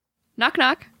Knock,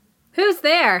 knock. Who's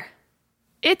there?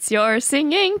 It's your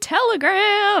singing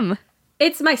telegram.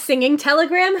 It's my singing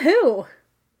telegram? Who?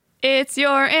 It's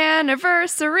your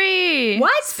anniversary.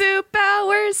 What? Spoop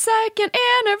Hour's second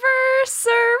anniversary.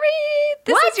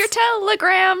 This What? is your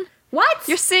telegram. What?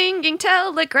 Your singing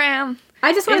telegram.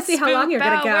 I just want to see how long you're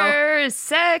going to go. Hour's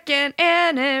second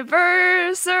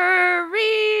anniversary.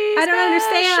 I don't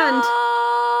understand.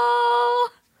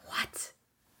 What?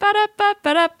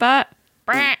 Ba-da-ba-ba-da-ba.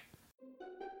 Brah.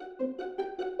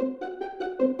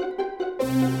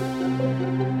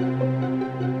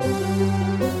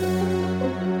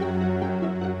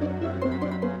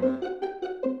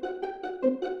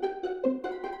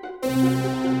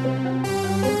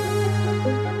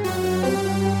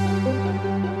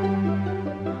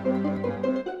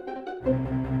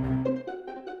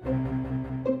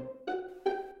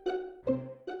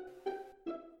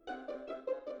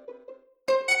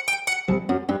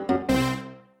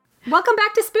 Welcome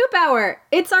back to Spoop Hour.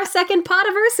 It's our second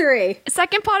podiversary.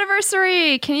 Second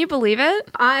podiversary. Can you believe it?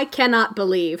 I cannot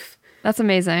believe. That's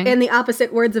amazing. In the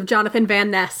opposite words of Jonathan Van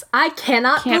Ness, I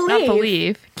cannot Can't believe. not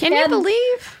believe. Can you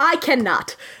believe? I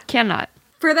cannot. Cannot.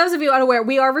 For those of you unaware,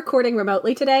 we are recording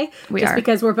remotely today. We just are.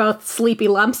 because we're both sleepy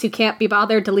lumps who can't be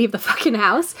bothered to leave the fucking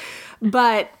house.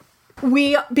 But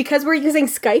because we're using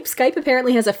Skype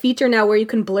apparently has a feature now where you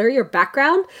can blur your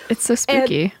background. It's so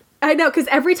spooky. I know, because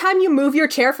every time you move your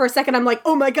chair for a second, I'm like,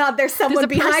 oh my god, there's someone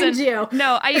behind you.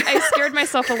 No, I scared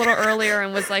myself a little earlier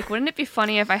and was like, wouldn't it be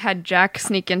funny if I had Jack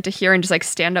sneak into here and just like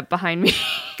stand up behind me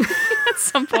at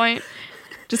some point?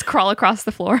 Just crawl across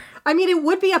the floor. I mean, it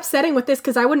would be upsetting with this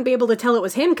because I wouldn't be able to tell it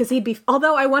was him because he'd be...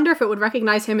 Although I wonder if it would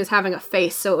recognize him as having a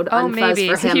face, so it would unfuzz maybe.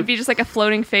 for So him. he'd be just like a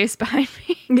floating face behind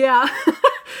me. Yeah.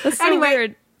 That's so Anyway,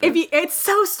 weird. It's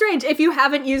so strange. If you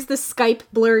haven't used the Skype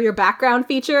blur your background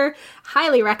feature,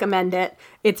 highly recommend it.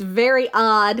 It's very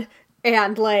odd,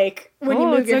 and like when you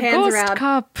move your hands ghost around.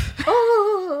 Cup.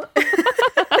 Oh.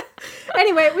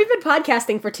 Anyway, we've been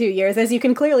podcasting for 2 years, as you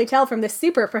can clearly tell from this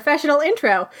super professional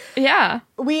intro. Yeah.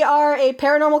 We are a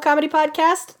paranormal comedy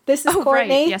podcast. This is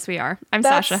Courtney. Right. Yes, we are. I'm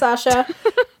That's Sasha.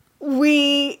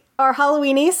 We are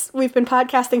Halloweenies. We've been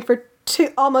podcasting for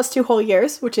almost 2 whole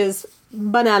years, which is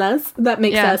bananas. That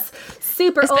makes us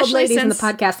super old Especially ladies in the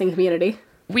since podcasting community.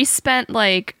 We spent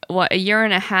like, a year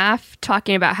and a half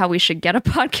talking about how we should get a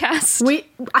podcast.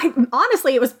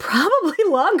 Honestly, it was probably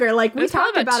longer. Like, we was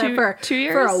talked probably about about it for 2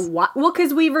 years? for a while. Well,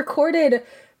 because we recorded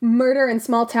Murder in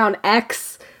Small Town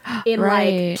X in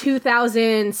Right. like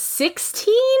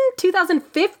 2016,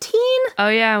 2015. Oh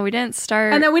yeah, we didn't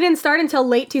start. And then we didn't start until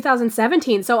late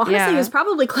 2017. So honestly, Yeah. it was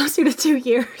probably closer to 2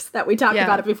 years that we talked Yeah.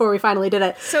 about it before we finally did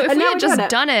it. So if And we now had we're doing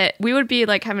just done it, we would be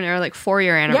like having our like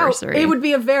 4-year anniversary. Yeah, it would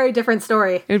be a very different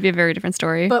story. It would be a very different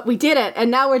story. But we did it,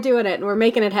 and now we're doing it, and we're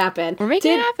making it happen. We're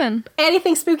making it happen.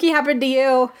 Anything spooky happen to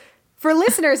you? For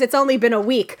listeners, it's only been a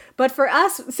week. But for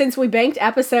us, since we banked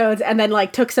episodes and then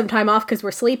like took some time off because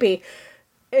we're sleepy,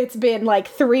 it's been like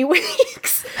 3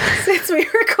 weeks since we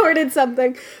recorded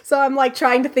something. So I'm like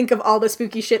trying to think of all the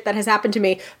spooky shit that has happened to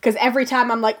me. Because every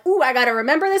time I'm like, ooh, I gotta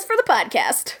remember this for the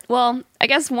podcast. Well, I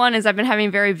guess one is I've been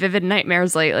having very vivid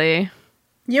nightmares lately.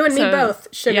 You and me So, both,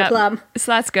 Sugar yep. Plum.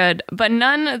 So that's good. But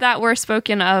none that were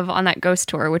spoken of on that ghost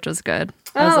tour, which was good.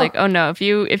 I was Oh. like, oh no, if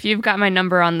you've got my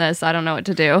number on this, I don't know what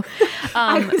to do.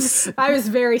 I was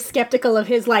very skeptical of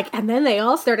his, like, and then they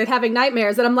all started having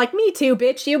nightmares. And I'm like, me too,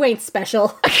 bitch. You ain't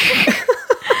special.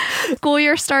 School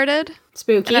year started.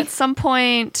 Spooky. And at some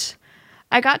point,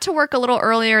 I got to work a little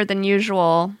earlier than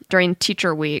usual during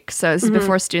teacher week. So this is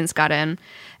before students got in.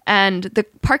 And the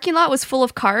parking lot was full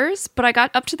of cars, but I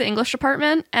got up to the English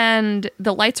department and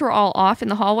the lights were all off in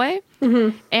the hallway.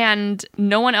 And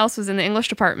no one else was in the English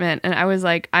department. And I was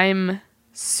like, I'm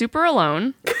super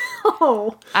alone.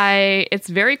 Oh. It's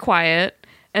very quiet.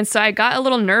 And so I got a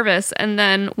little nervous. And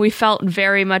then we felt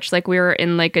very much like we were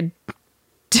in like a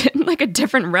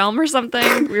different realm or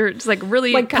something. We were just like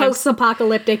really Like kind of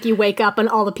post-apocalyptic, you wake up and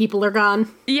all the people are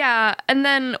gone. Yeah, and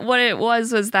then what it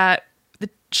was that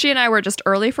she and I were just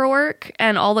early for work,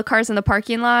 and all the cars in the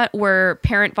parking lot were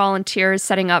parent volunteers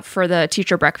setting up for the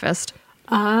teacher breakfast.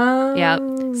 Oh. Yeah,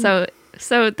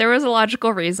 so there was a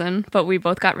logical reason, but we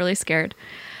both got really scared.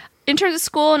 In terms of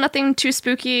school, nothing too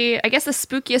spooky. I guess the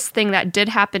spookiest thing that did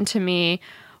happen to me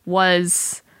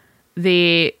was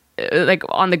the like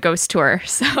on the ghost tour.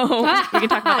 So we can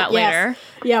talk about that later.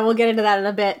 Yeah, we'll get into that in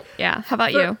a bit. Yeah, how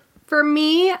about you? For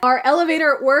me, our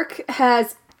elevator at work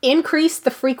has increased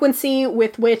the frequency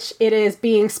with which it is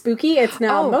being spooky. It's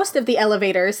now most of the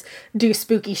elevators do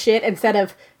spooky shit instead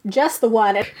of just the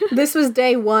one. This was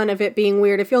day one of it being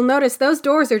weird. If you'll notice, those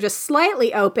doors are just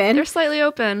slightly open. They're slightly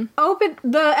open.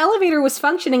 The elevator was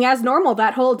functioning as normal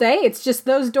that whole day. It's just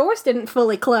those doors didn't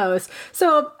fully close.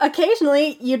 So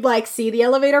occasionally you'd like see the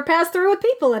elevator pass through with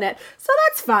people in it. So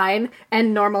that's fine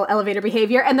and normal elevator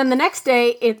behavior. And then the next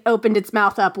day it opened its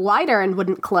mouth up wider and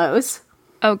wouldn't close.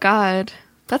 Oh God.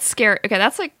 That's scary. Okay,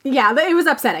 that's like... Yeah, it was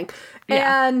upsetting.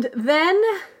 Yeah. And then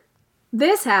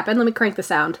this happened. Let me crank the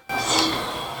sound.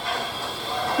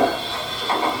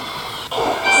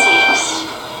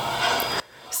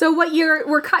 So what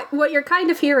you're kind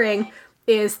of hearing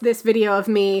is this video of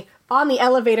me on the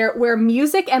elevator where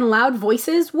music and loud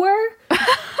voices were.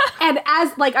 And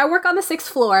as, like, I work on the 6th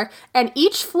floor, and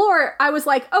each floor, I was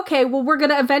like, okay, well, we're going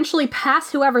to eventually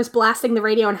pass whoever's blasting the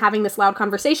radio and having this loud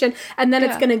conversation, and then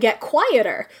it's going to get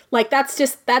quieter. Like,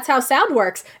 that's how sound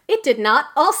works. It did not.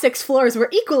 All 6 floors were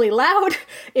equally loud.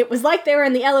 It was like they were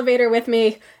in the elevator with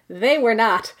me. They were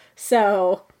not.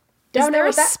 So, don't know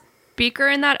what that... speaker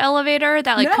in that elevator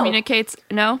that like communicates?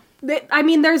 No? I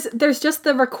mean, there's just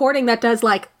the recording that does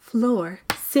like floor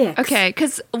 6. Okay,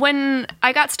 because when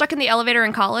I got stuck in the elevator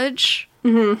in college,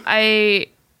 I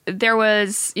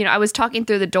was talking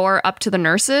through the door up to the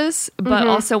nurses, but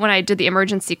also when I did the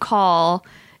emergency call,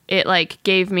 it like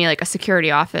gave me like a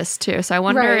security office too. So I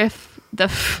wonder if the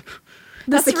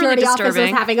security office was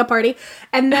having a party.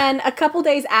 And then a couple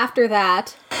days after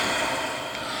that,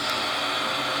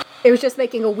 it was just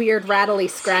making a weird, rattly,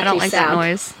 scratchy sound. I don't like that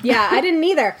noise. Yeah, I didn't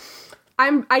either.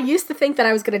 I used to think that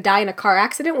I was going to die in a car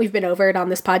accident. We've been over it on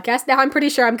this podcast. Now I'm pretty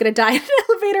sure I'm going to die in an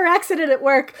elevator accident at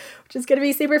work, which is going to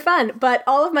be super fun. But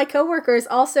all of my coworkers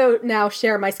also now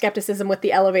share my skepticism with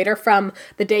the elevator from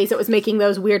the days it was making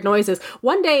those weird noises.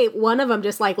 One day, one of them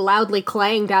just like loudly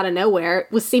clanged out of nowhere.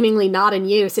 It was seemingly not in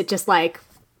use. It just like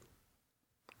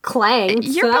clanged.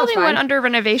 You're building one under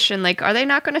renovation. Like, are they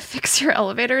not going to fix your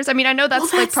elevators? I mean, I know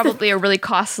that's like probably a really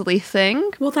costly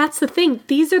thing. Well, that's the thing.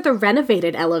 These are the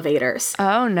renovated elevators.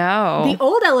 Oh no. The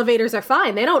old elevators are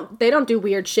fine. They don't do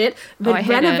weird shit. The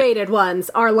renovated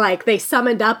ones are like they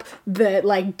summoned up the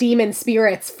like demon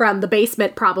spirits from the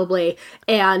basement probably,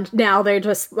 and now they're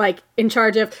just like in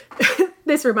charge of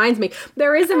this reminds me.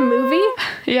 There is a movie.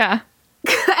 Yeah.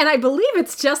 And I believe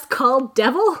it's just called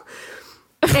Devil.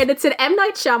 And it's an M.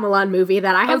 Night Shyamalan movie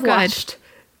that I have watched.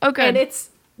 Oh, good. And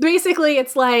it's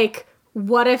like,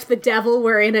 what if the devil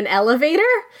were in an elevator?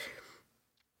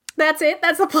 That's it.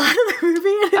 That's the plot of the movie.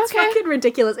 And it's fucking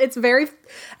ridiculous. It's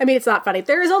it's not funny.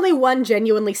 There is only one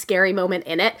genuinely scary moment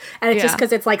in it. And it's just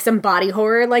because it's like some body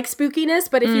horror, like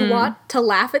spookiness. But if you want to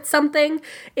laugh at something,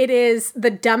 it is the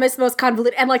dumbest, most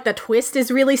convoluted. And like the twist is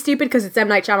really stupid because it's M.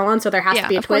 Night Shyamalan, so there has to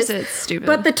be a twist. Of course it's stupid.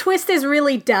 But the twist is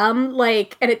really dumb.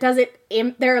 Like, and it doesn't,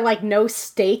 there are like no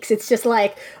stakes. It's just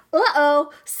like,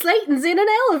 Satan's in an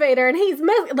elevator and he's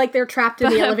like they're trapped in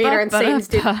the elevator and Satan's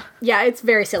yeah, it's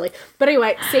very silly. But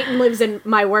anyway, Satan lives in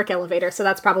my work elevator, so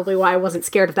that's probably why I wasn't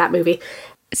scared of that movie.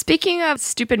 Speaking of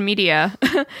stupid media,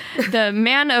 the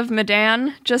Man of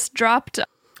Medan just dropped.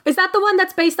 Is that the one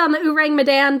that's based on the Ourang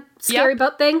Medan scary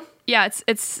boat thing? Yeah,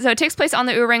 it's so it takes place on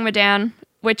the Ourang Medan,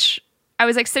 which I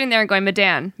was like sitting there and going,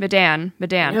 Medan. I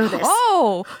know this.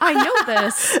 Oh, I know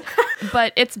this.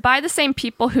 But it's by the same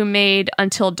people who made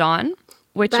Until Dawn,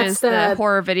 which is the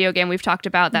horror video game we've talked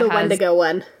about that has Wendigo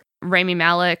one. Rami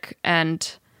Malek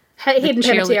and Hayden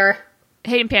Panettiere.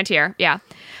 Hayden Panettiere, yeah.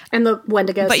 And the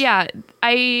Wendigos. But yeah,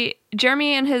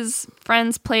 Jeremy and his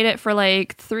friends played it for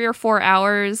like 3 or 4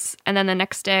 hours, and then the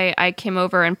next day I came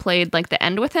over and played like the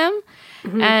end with him,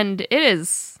 and it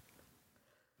is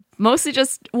mostly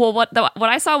just what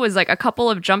I saw was like a couple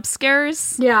of jump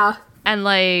scares, and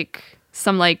like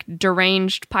some like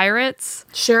deranged pirates,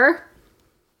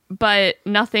 but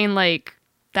nothing like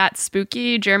that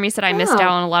spooky. Jeremy said I missed out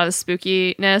on a lot of the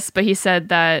spookiness, but he said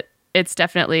that it's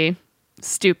definitely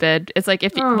stupid. It's like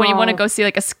when you want to go see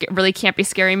like a really campy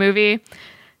scary movie,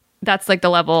 that's like the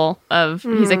level of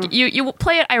he's like you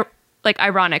play it like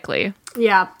ironically.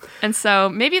 Yeah. And so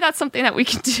maybe that's something that we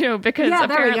can do because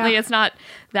apparently it's not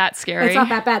that scary. It's not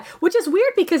that bad. Which is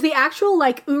weird because the actual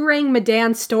like Ourang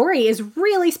Medan story is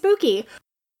really spooky.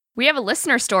 We have a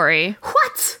listener story.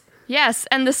 What? Yes,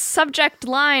 and the subject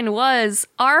line was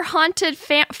our haunted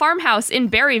farmhouse in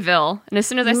Berryville. And as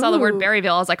soon as I saw the word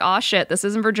Berryville, I was like, oh shit, this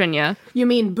isn't Virginia. You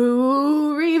mean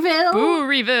Booreville?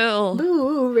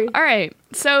 Booreville. All right,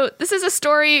 so this is a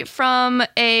story from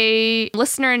a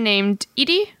listener named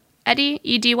Edie.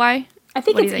 E-D-Y? I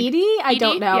think it's Edie. I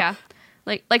don't know. Yeah.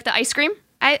 Like the ice cream?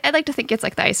 I'd like to think it's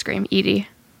like the ice cream, Edie.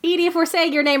 Edie, if we're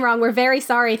saying your name wrong, we're very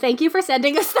sorry. Thank you for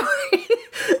sending a story.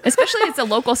 Especially it's a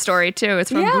local story, too. It's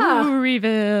from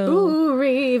Booreville.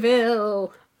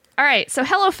 Booreville. All right, so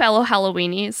hello, fellow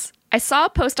Halloweenies. I saw a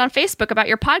post on Facebook about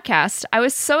your podcast. I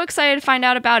was so excited to find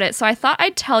out about it, so I thought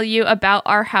I'd tell you about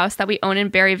our house that we own in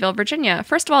Berryville, Virginia.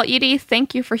 First of all, Edie,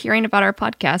 thank you for hearing about our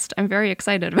podcast. I'm very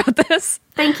excited about this.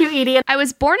 Thank you, Edie. I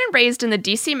was born and raised in the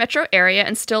DC metro area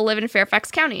and still live in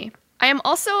Fairfax County. I am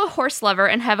also a horse lover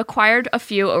and have acquired a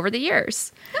few over the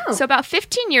years. Oh. So about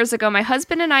 15 years ago, my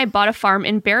husband and I bought a farm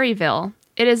in Berryville.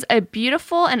 It is a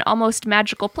beautiful and almost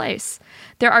magical place.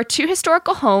 There are 2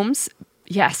 historical homes,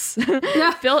 yes,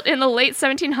 built in the late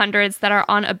 1700s that are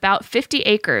on about 50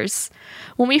 acres.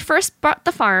 When we first bought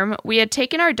the farm, we had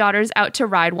taken our daughters out to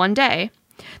ride one day.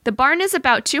 The barn is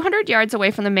about 200 yards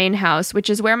away from the main house, which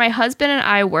is where my husband and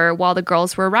I were while the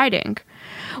girls were riding.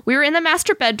 We were in the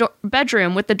master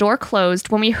bedroom with the door closed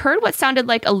when we heard what sounded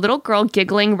like a little girl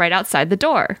giggling right outside the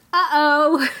door.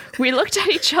 Uh-oh. We looked at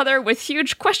each other with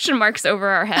huge question marks over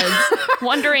our heads,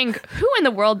 wondering who in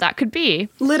the world that could be.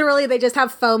 Literally, they just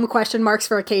have foam question marks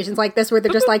for occasions like this where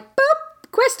they're just like,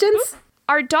 boop, questions.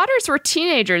 Our daughters were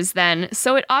teenagers then,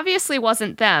 so it obviously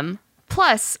wasn't them.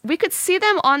 Plus, we could see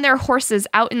them on their horses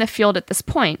out in the field at this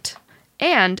point.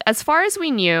 And, as far as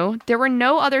we knew, there were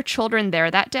no other children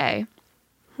there that day.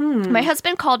 My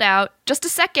husband called out, "Just a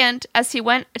second," as he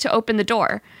went to open the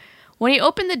door. When he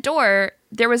opened the door,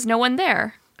 there was no one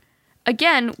there.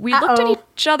 Again, we looked at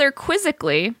each other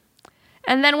quizzically,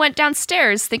 and then went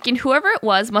downstairs, thinking whoever it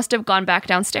was must have gone back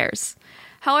downstairs.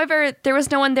 However, there was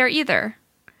no one there either.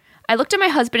 I looked at my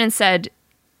husband and said,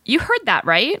 "You heard that,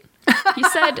 right?" He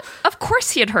said, of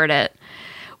course he had heard it.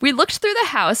 We looked through the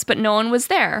house, but no one was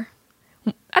there.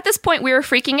 At this point, we were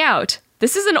freaking out.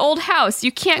 This is an old house.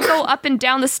 You can't go up and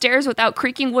down the stairs without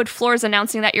creaking wood floors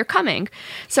announcing that you're coming.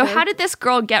 So how did this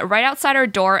girl get right outside our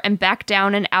door and back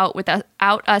down and out without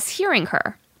us hearing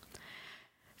her?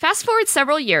 Fast forward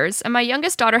several years, and my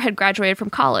youngest daughter had graduated from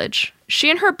college.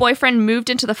 She and her boyfriend moved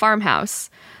into the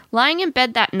farmhouse. Lying in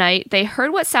bed that night, they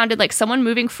heard what sounded like someone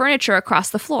moving furniture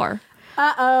across the floor.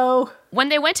 Uh-oh. When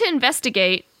they went to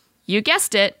investigate, you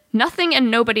guessed it, nothing and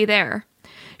nobody there.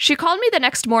 She called me the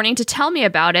next morning to tell me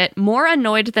about it, more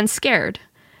annoyed than scared.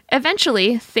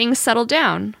 Eventually, things settled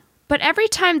down. But every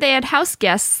time they had house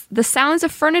guests, the sounds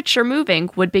of furniture moving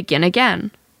would begin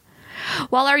again.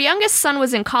 While our youngest son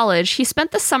was in college, he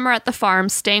spent the summer at the farm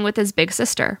staying with his big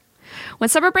sister. When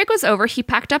summer break was over, he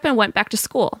packed up and went back to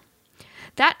school.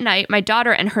 That night, my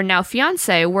daughter and her now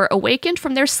fiancé were awakened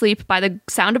from their sleep by the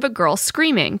sound of a girl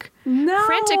screaming. No.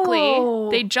 Frantically,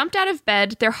 they jumped out of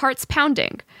bed, their hearts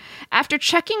pounding. After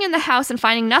checking in the house and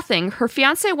finding nothing, her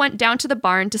fiancé went down to the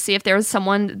barn to see if there was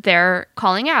someone there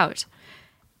calling out.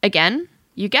 Again,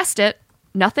 you guessed it,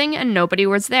 nothing and nobody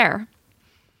was there.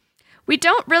 We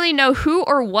don't really know who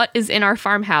or what is in our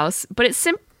farmhouse, but it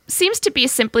seems to be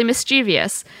simply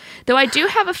mischievous. Though I do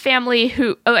have family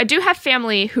who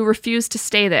refused to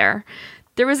stay there.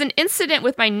 There was an incident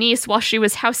with my niece while she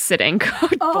was house sitting.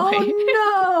 Oh,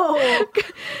 no.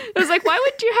 It was like, why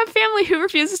would you have family who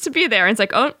refuses to be there? And it's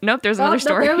like, oh, nope, there's another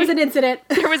story. There was an incident.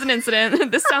 There was an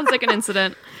incident. This sounds like an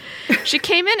incident. She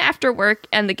came in after work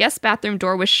and the guest bathroom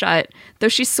door was shut, though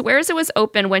she swears it was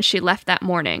open when she left that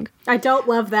morning. I don't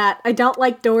love that. I don't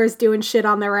like doors doing shit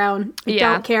on their own. I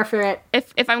don't care for it.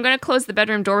 If I'm going to close the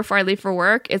bedroom door before I leave for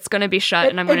work, it's going to be shut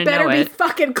and I'm going to know it. It better be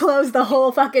fucking closed the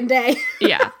whole fucking day.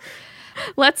 Yeah.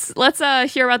 Let's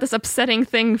hear about this upsetting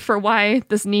thing for why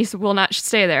this niece will not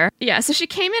stay there. Yeah, so she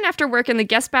came in after work and the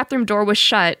guest bathroom door was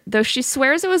shut, though she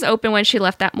swears it was open when she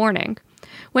left that morning.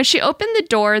 When she opened the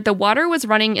door, the water was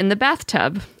running in the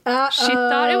bathtub. She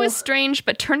thought it was strange,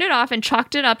 but turned it off and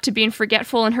chalked it up to being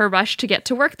forgetful in her rush to get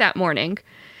to work that morning.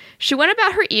 She went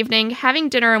about her evening, having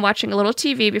dinner and watching a little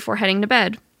TV before heading to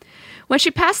bed. When she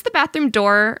passed the bathroom,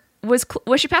 the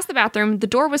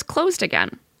door was closed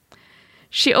again.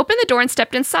 She opened the door and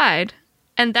stepped inside,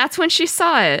 and that's when she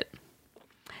saw it.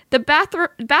 The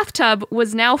bathtub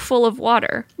was now full of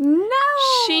water. No!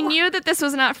 She knew that this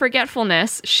was not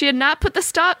forgetfulness. She had not put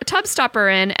the tub stopper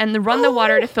in and run the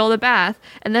water to fill the bath,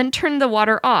 and then turned the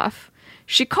water off.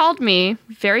 She called me,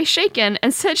 very shaken,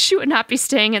 and said she would not be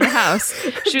staying in the house.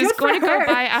 She was going to go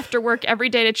by after work every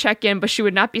day to check in, but she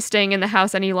would not be staying in the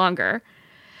house any longer.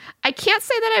 I can't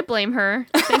say that I blame her.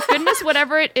 Thank goodness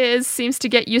whatever it is seems to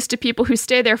get used to people who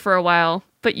stay there for a while,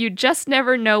 but you just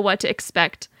never know what to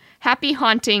expect. Happy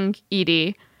haunting,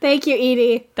 Edie. Thank you,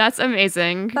 Edie. That's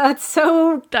amazing. That's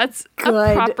good.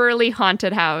 A properly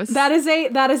haunted house. That is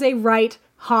a right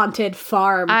haunted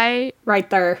farm. Right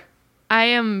there. I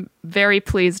am very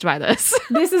pleased by this.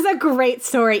 This is a great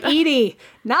story. Edie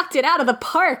knocked it out of the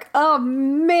park. Oh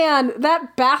man,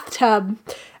 that bathtub.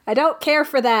 I don't care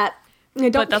for that. I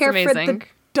don't care for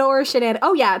door shenanigans.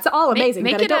 Oh yeah, it's all amazing.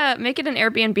 Make it an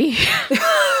Airbnb.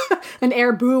 An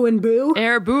air boo and boo.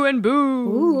 Air boo and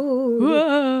boo.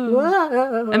 Whoa.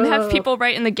 Whoa. And have people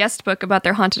write in the guest book about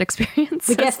their haunted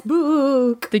experiences. The guest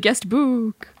book. The guest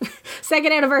book.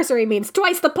 Second anniversary means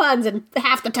twice the puns in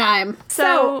half the time.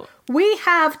 So we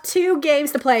have 2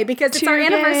 games to play because it's our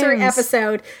anniversary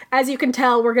episode. As you can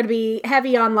tell, we're going to be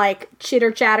heavy on like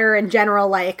chitter chatter and general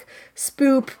like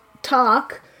spoop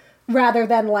talk rather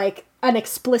than like an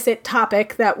explicit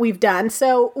topic that we've done.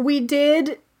 So we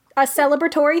did a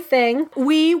celebratory thing.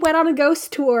 We went on a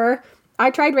ghost tour. I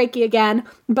tried Reiki again,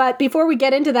 but before we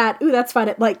get into that, ooh, that's fun.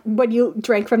 It, like, when you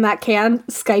drank from that can,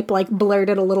 Skype, like, blurred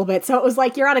it a little bit. So it was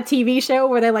like you're on a TV show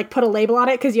where they, like, put a label on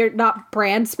it because you're not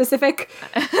brand specific.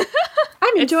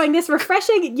 I'm enjoying this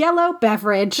refreshing yellow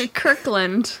beverage.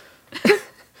 Kirkland.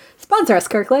 Sponsor us,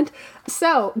 Kirkland.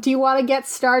 So, do you want to get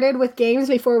started with games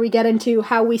before we get into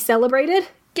how we celebrated?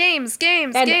 Games,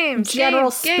 and general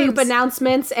spoop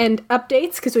announcements and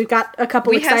updates, because we've got a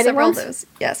couple exciting ones. We have several of those,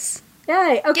 yes.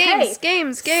 Yay, okay.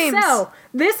 Games. So,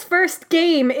 this first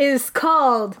game is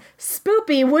called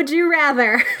Spoopy Would You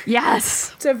Rather?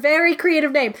 Yes. It's a very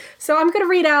creative name. So I'm going to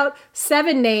read out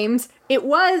 7 things. It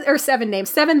was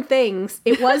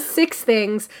 6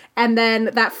 things, and then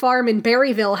that farm in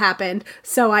Berryville happened,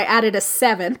 so I added a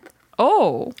 7th.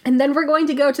 Oh. And then we're going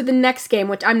to go to the next game,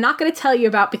 which I'm not going to tell you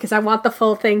about because I want the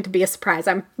full thing to be a surprise.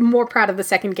 I'm more proud of the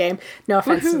second game. No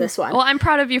offense to this one. Well, I'm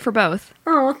proud of you for both.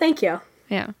 Oh, well, thank you.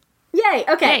 Yeah. Yay,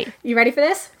 okay. Yay. You ready for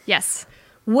this? Yes.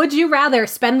 Would you rather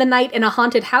spend the night in a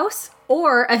haunted house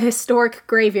or a historic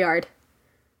graveyard?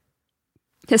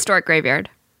 Historic graveyard.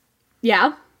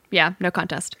 Yeah? Yeah, no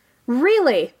contest.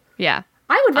 Really? Yeah.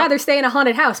 I would rather stay in a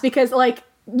haunted house because, like,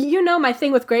 you know my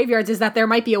thing with graveyards is that there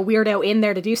might be a weirdo in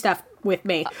there to do stuff with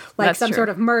me. Like That's some true. sort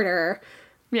of murderer.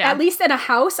 Yeah. At least in a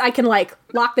house, I can, like,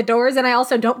 lock the doors, and I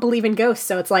also don't believe in ghosts,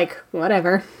 so it's like,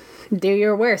 whatever. Do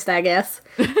your worst, I guess.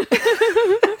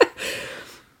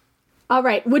 All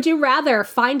right. Would you rather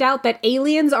find out that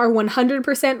aliens are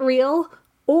 100% real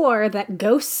or that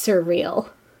ghosts are real?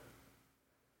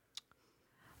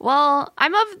 Well,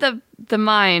 I'm of the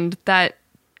mind that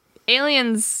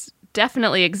aliens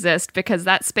definitely exist because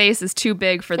that space is too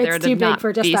big for there It's to too big not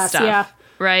for just be us, stuff, yeah.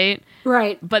 right?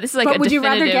 Right. But this is like but a would you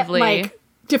rather get, definitively. like,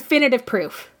 definitive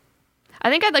proof? I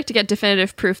think I'd like to get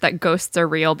definitive proof that ghosts are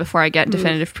real before I get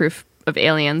definitive proof of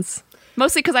aliens.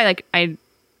 Mostly because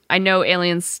I know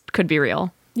aliens could be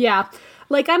real. Yeah.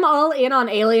 Like, I'm all in on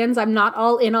aliens. I'm not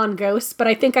all in on ghosts, but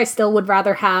I think I still would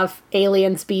rather have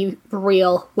aliens be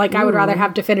real. Like, I would rather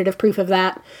have definitive proof of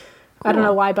that. Cool. I don't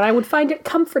know why, but I would find it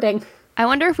comforting. I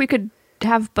wonder if we could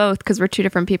have both because we're 2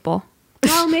 different people.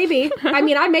 Well, maybe. I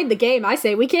mean, I made the game. I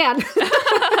say we can.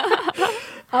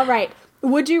 All right.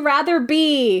 Would you rather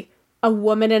be a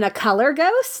woman in a color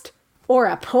ghost or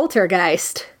a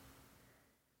poltergeist?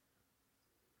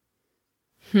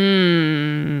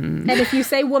 And if you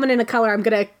say woman in a color, I'm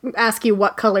going to ask you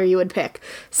what color you would pick.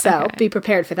 So be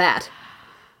prepared for that.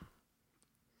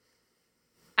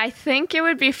 I think it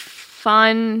would be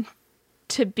fun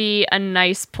to be a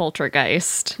nice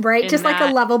poltergeist. Right? Just like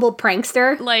a lovable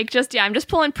prankster. Like, I'm just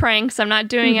pulling pranks. I'm not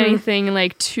doing anything,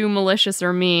 like, too malicious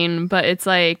or mean, but it's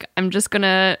like, I'm just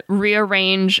gonna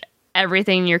rearrange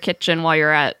everything in your kitchen while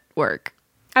you're at work.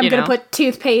 I'm going to put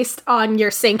toothpaste on your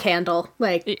sink handle.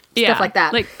 Like, stuff like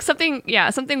that. Like, something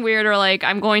weird, or like,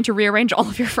 I'm going to rearrange all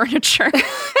of your furniture.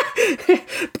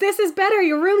 This is better.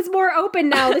 Your room's more open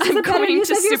now. This is a better use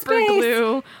of your space. I'm going to super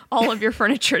glue all of your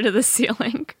furniture to the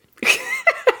ceiling.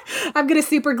 I'm going to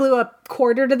super glue a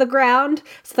quarter to the ground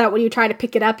so that when you try to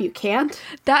pick it up, you can't.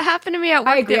 That happened to me at work.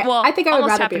 I agree. I think I would almost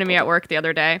rather happened to me at work the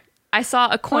other day. I saw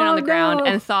a coin on the ground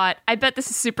and thought, I bet this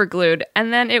is super glued.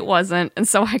 And then it wasn't. And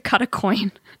so I got a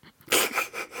coin.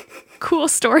 Cool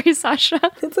story, Sasha.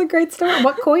 It's a great story.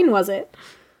 What coin was it?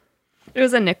 It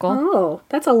was a nickel. Oh,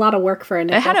 that's a lot of work for a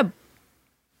nickel. It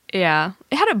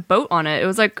had a boat on it. It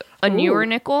was like a newer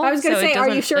nickel. I was going to say, are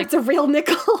you sure it's a real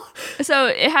nickel? So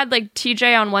it had like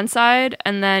TJ on one side,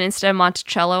 and then instead of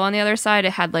Monticello on the other side,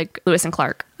 it had like Lewis and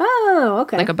Clark. Oh,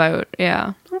 okay. Like a boat,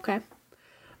 yeah. Okay.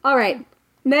 All right.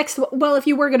 Next, well, if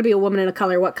you were going to be a woman in a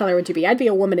color, what color would you be? I'd be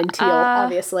a woman in teal,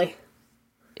 obviously.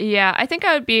 Yeah, I think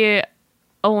I would be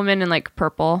a woman in like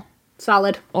purple.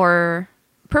 Solid. Or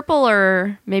purple,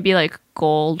 or maybe like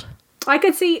gold. I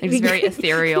could see. It's very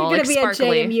ethereal, You're like gonna be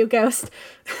sparkly. a JMU ghost.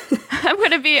 I'm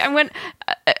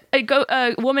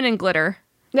a woman in glitter.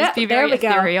 Yeah, be there very we go.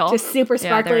 ethereal. Just super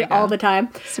sparkly all the time.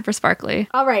 Super sparkly.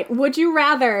 All right. Would you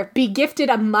rather be gifted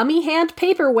a mummy hand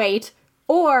paperweight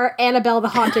or Annabelle the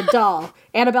Haunted Doll?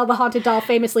 Annabelle the Haunted Doll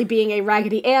famously being a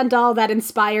Raggedy Ann doll that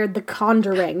inspired The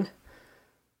Conjuring.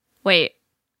 Wait.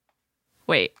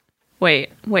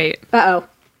 Uh-oh.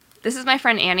 This is my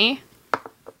friend Annie.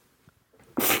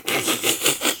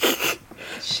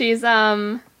 She's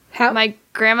How? my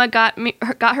grandma got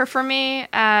her for me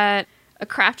at a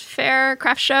craft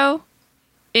show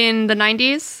in the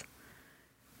 90s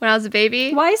when I was a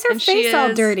baby. Why is her And she face all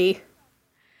is- dirty?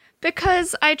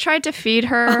 Because I tried to feed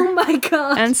her Oh my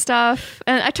god. and stuff,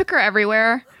 and I took her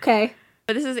everywhere. Okay.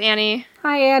 But this is Annie.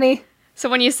 Hi, Annie. So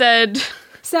when you said,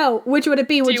 So, which would it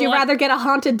be? Would you you want- rather get a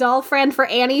haunted doll friend for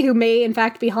Annie, who may in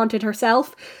fact be haunted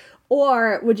herself?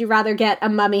 Or would you rather get a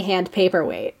mummy hand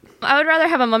paperweight? I would rather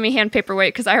have a mummy hand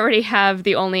paperweight because I already have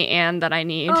the only Anne that I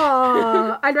need.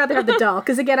 Oh, I'd rather have the doll.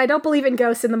 Because again, I don't believe in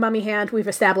ghosts, and the mummy hand we've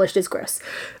established is gross.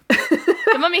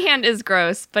 The mummy hand is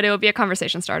gross, but it would be a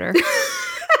conversation starter.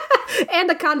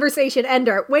 And a conversation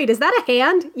ender. Wait, is that a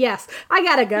hand? Yes. I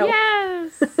gotta go.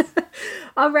 Yes.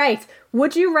 All right.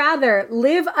 Would you rather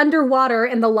live underwater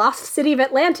in the lost city of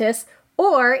Atlantis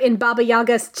or in Baba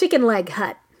Yaga's chicken leg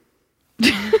hut?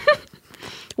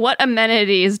 What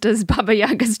amenities does Baba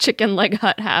Yaga's chicken leg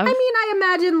hut have? I mean, I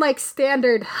imagine like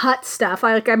standard hut stuff.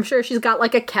 I'm sure she's got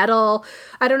like a kettle.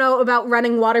 I don't know about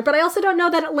running water, but I also don't know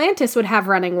that Atlantis would have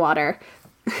running water.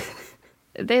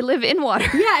 They live in water.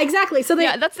 Yeah, exactly. So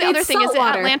Yeah, that's the other thing. Is it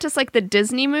Atlantis like the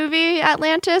Disney movie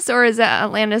Atlantis, or is it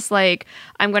Atlantis like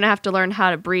I'm going to have to learn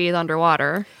how to breathe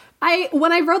underwater?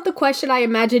 When I wrote the question, I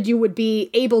imagined you would be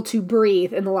able to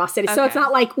breathe in the lost city. So it's Okay.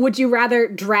 not like, would you rather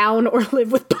drown or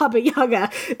live with Baba Yaga?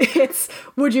 It's,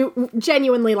 would you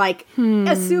genuinely like,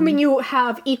 assuming you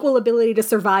have equal ability to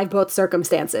survive both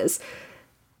circumstances.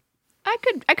 I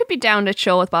could be down to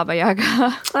chill with Baba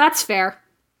Yaga. That's fair.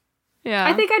 Yeah.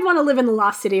 I think I'd want to live in the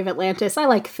lost city of Atlantis. I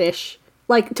like fish.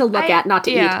 Like, to look at, not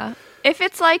to eat. Yeah. If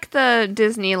it's like the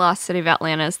Disney Lost City of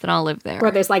Atlantis, then I'll live there. Where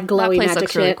there's like glowy place magic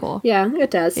looks shit. really cool. Yeah, it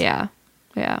does. Yeah.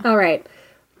 Yeah. All right.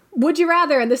 Would you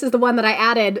rather, and this is the one that I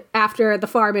added after the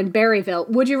farm in Berryville,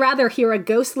 would you rather hear a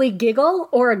ghostly giggle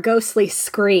or a ghostly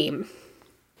scream?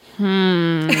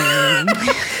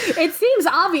 It seems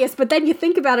obvious, but then you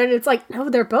think about it and it's like, no,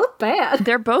 they're both bad.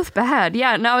 They're both bad.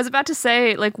 Yeah. No, I was about to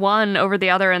say like one over the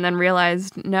other and then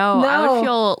realized no. I No. would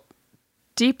feel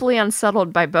deeply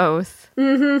unsettled by both.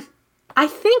 I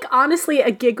think, honestly,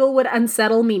 a giggle would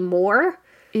unsettle me more.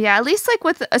 Yeah, at least like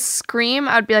with a scream,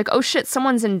 I'd be like, "Oh shit,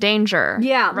 someone's in danger."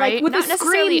 Yeah, like, right. with a Not scream,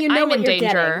 necessarily you know I'm what in you're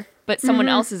danger, getting. but someone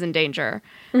else is in danger.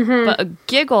 But a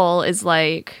giggle is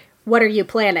like, What are you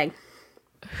planning?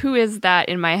 who is that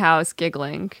in my house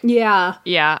giggling? Yeah,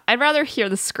 Yeah, I'd rather hear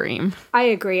the scream. I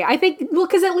agree. I think, well,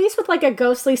 because at least with like a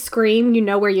ghostly scream, you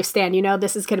know where you stand. You know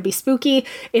this is going to be spooky.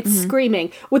 It's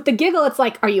screaming. With the giggle, it's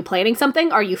like, are you planning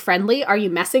something? Are you friendly? Are you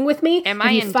messing with me? Am Have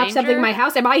I you in fucked something in danger? my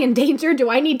house? Am I in danger? Do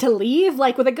I need to leave?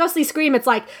 Like with a ghostly scream, it's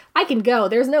like, I can go.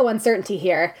 There's no uncertainty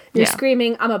here. You're Yeah.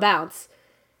 screaming, I'm a bounce.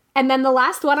 And then the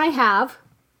last one I have,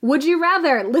 would you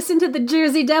rather listen to the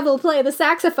Jersey Devil play the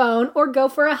saxophone or go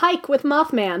for a hike with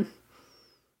Mothman?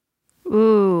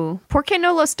 Ooh, ¿por qué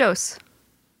no los dos?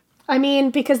 I mean,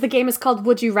 because the game is called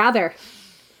Would You Rather.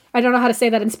 I don't know how to say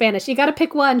that in Spanish. You gotta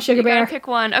pick one, Sugar You Bear. gotta pick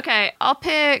one. Okay, I'll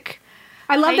pick.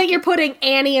 I love that Hike- you're putting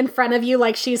Annie in front of you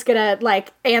like she's gonna,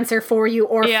 like, answer for you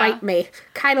or Yeah. fight me.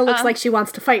 Kind of looks like she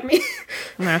wants to fight me.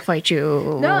 I'm gonna fight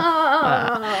you. No!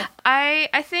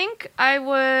 I think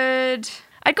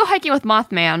I'd go hiking with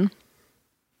Mothman.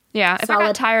 Yeah, if I Solid.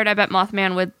 got tired, I bet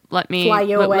Mothman would let me Fly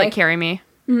you would, away. like, carry me.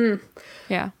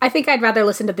 Yeah. I think I'd rather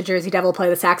listen to the Jersey Devil play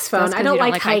the saxophone. That's 'cause I don't you don't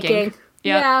like like hiking. hiking.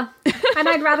 Yep. Yeah. And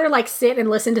I'd rather, like, sit and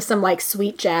listen to some, like,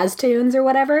 sweet jazz tunes or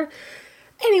whatever.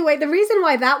 Anyway, the reason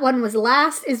why that one was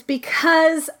last is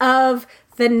because of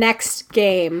the next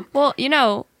game. Well, you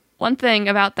know, one thing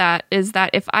about that is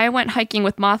that if I went hiking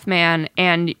with Mothman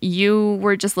and you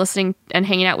were just listening and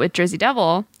hanging out with Jersey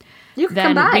Devil, You could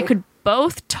then come by. we could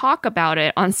both talk about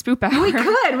it on Spoop Hour. We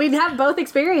could. We'd have both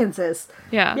experiences.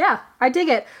 Yeah. Yeah, I dig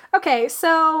it. Okay,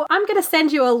 so I'm going to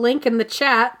send you a link in the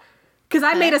chat because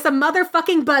I made us a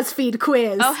motherfucking BuzzFeed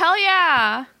quiz. Oh, hell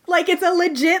yeah. Like, it's a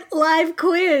legit live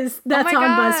quiz that's my on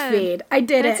God. BuzzFeed. I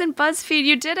did It's it. in BuzzFeed.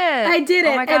 You did it. I did it.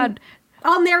 Oh my God. And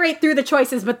I'll narrate through the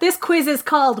choices, but this quiz is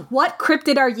called What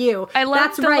Cryptid Are You? I love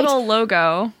That's the right. little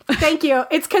logo. Thank you.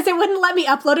 It's because it wouldn't let me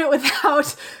upload it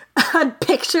without a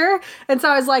picture. And so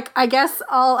I was like, I guess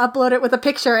I'll upload it with a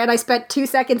picture. And I spent 2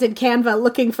 seconds in Canva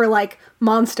looking for, like,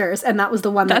 monsters. And that was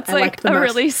the one that That's I like liked the a most.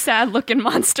 really sad looking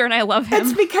monster, and I love him.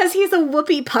 It's because he's a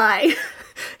whoopie pie.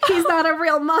 He's not a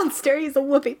real monster. He's a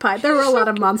whoopie pie. There were a lot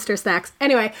of monster snacks.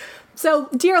 Anyway, so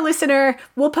dear listener,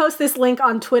 we'll post this link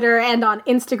on Twitter and on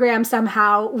Instagram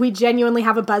somehow. We genuinely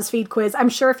have a BuzzFeed quiz. I'm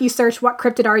sure if you search What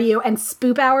Cryptid Are You and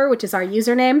Spoop Hour, which is our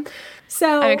username.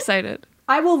 So I'm excited.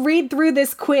 I will read through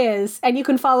this quiz and you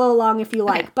can follow along if you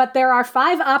like. Okay. But there are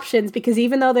 5 options because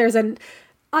even though there's an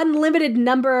unlimited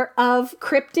number of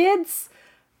cryptids,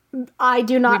 I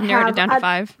do not We've narrowed have it down to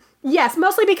 5. Yes,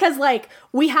 mostly because, like,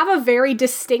 we have a very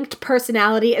distinct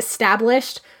personality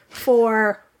established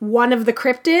for one of the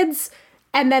cryptids,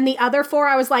 and then the other 4,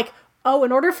 I was like, oh,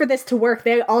 in order for this to work,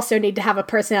 they also need to have a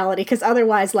personality, because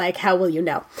otherwise, like, how will you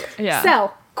know? Yeah.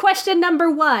 So, question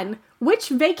number 1. Which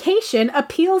vacation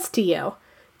appeals to you?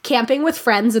 Camping with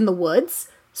friends in the woods?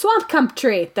 Swamp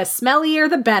country, the smellier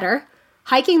the better?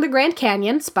 Hiking the Grand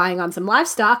Canyon, spying on some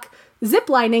livestock?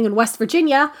 Ziplining in West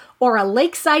Virginia? Or a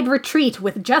lakeside retreat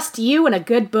with just you and a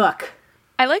good book?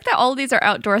 I like that all of these are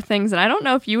outdoor things, and I don't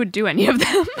know if you would do any of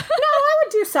them. No, I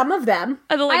would do some of them.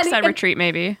 The lakeside I- retreat,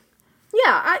 maybe.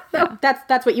 Yeah, oh,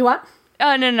 that's what you want? No.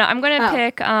 I'm going to Oh.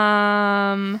 pick,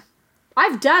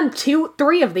 I've done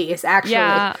 3 of these, actually.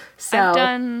 yeah, So, I've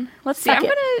done, let's see, suck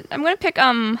I'm going to pick,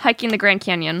 hiking the Grand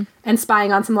Canyon and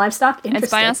spying on some livestock? Interesting. and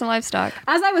spying on some livestock.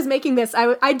 As I was making this,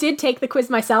 I did take the quiz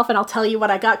myself, and I'll tell you what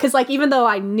I got. Because, like, even though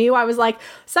I knew, I was like,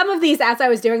 some of these, as I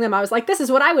was doing them, I was like, this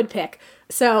is what I would pick.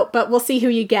 So, but we'll see who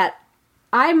you get.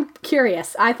 I'm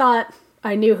curious. I thought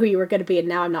I knew who you were going to be, and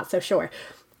now I'm not so sure.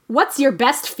 What's your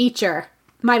best feature?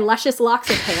 My luscious locks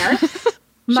of hair?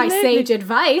 My sage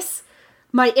advice?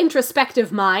 My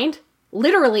introspective mind?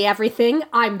 Literally everything,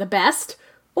 I'm the best?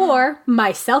 Or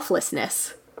my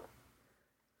selflessness?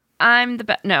 I'm the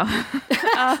best. No.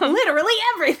 Literally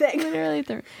everything.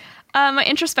 Literally. My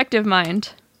introspective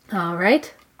mind. All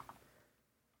right.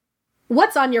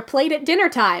 What's on your plate at dinner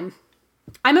time?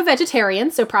 I'm a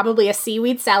vegetarian, so probably a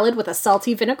seaweed salad with a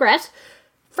salty vinaigrette.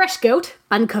 Fresh goat,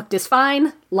 uncooked is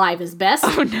fine, live is best.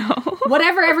 Oh, no.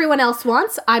 Whatever everyone else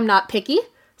wants, I'm not picky.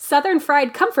 Southern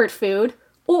fried comfort food.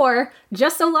 Or,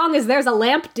 just so long as there's a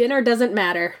lamp, dinner doesn't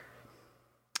matter.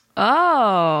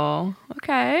 Oh,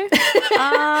 okay.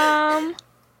 I'm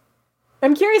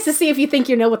curious to see if you think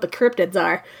you know what the cryptids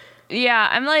are. Yeah,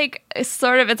 I'm like, it's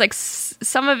like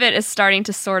some of it is starting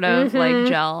to sort of like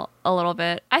gel a little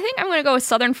bit. I think I'm going to go with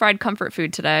Southern fried comfort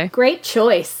food today. Great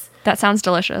choice. That sounds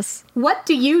delicious. What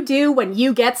do you do when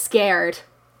you get scared?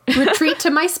 Retreat to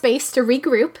my space to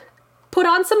regroup. Put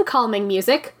on some calming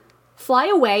music. Fly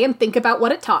away and think about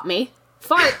what it taught me.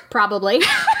 Fart, probably.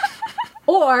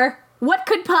 Or, what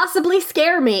could possibly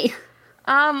scare me?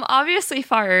 Obviously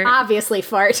fart. Obviously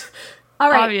fart. All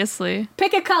right, Obviously.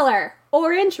 pick a color.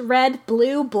 Orange, red,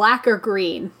 blue, black, or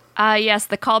green. Yes,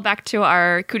 the callback to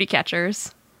our cootie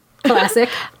catchers. Classic.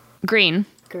 Green.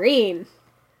 Green.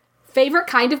 Favorite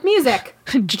kind of music?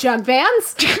 Jug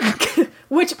bands?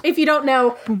 Which, if you don't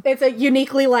know, it's a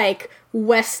uniquely, like,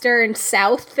 Western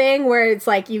South thing where it's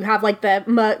like you have, like,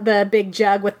 the big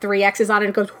jug with 3 X's on it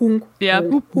and it goes hoonk, Yeah.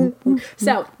 hoonk, hoonk, hoonk.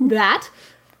 So, that,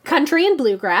 country and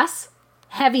bluegrass,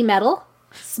 heavy metal,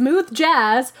 smooth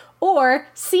jazz, or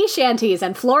sea shanties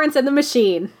and Florence and the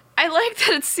Machine. I like that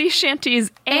it's sea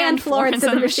shanties and Florence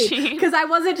and the Machine. Because I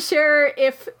wasn't sure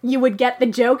if you would get the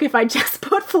joke if I just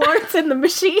put Florence and the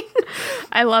Machine.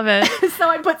 I love it. So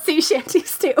I put sea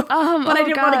shanties too. But I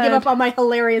didn't want to give up on my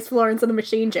hilarious Florence and the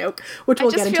Machine joke, which we'll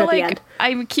get into at the end.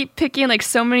 I keep picking like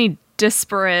so many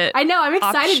disparate I know, I'm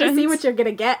excited to see what you're going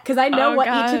to get, because I know what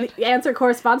each of the answer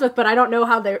corresponds with, but I don't know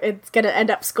how it's going to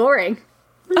end up scoring.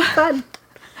 It's fun.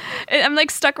 I'm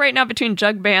like stuck right now between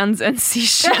jug bands and sea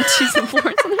shanties and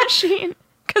Florence and the Machine,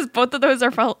 because both of those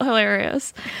are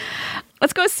hilarious.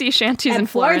 Let's go sea shanties and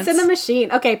Florence. And the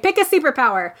Machine. Okay, pick a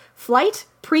superpower. Flight,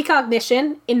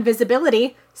 precognition,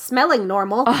 invisibility, smelling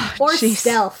normal, or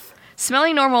stealth.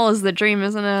 Smelling normal is the dream,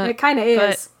 isn't it? It kind of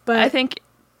is. But I think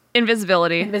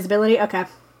invisibility. Invisibility? Okay.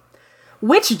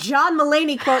 Which John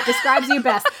Mulaney quote describes you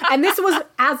best? And this was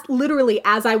literally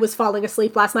as I was falling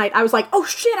asleep last night. I was like, oh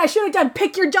shit, I should have done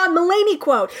pick your John Mulaney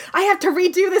quote. I have to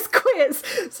redo this quiz.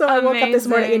 So I woke up this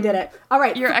morning and did it. All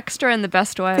right. You're extra in the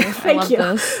best way. Thank I love you.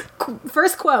 this.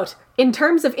 First quote. In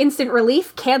terms of instant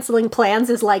relief, canceling plans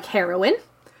is like heroin.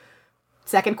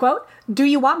 Second quote. Do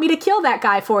you want me to kill that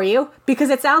guy for you?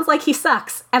 Because it sounds like he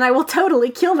sucks, and I will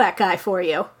totally kill that guy for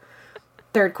you.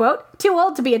 Third quote, too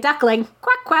old to be a duckling.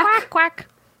 Quack, quack. Quack, quack.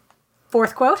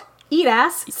 Fourth quote, eat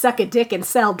ass, suck a dick, and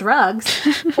sell drugs.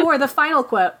 Or the final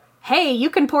quote, hey, you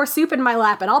can pour soup in my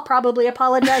lap, and I'll probably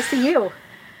apologize to you.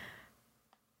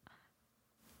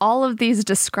 All of these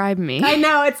describe me. I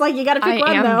know, it's like you gotta pick one,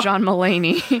 I am though. John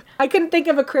Mulaney. I couldn't think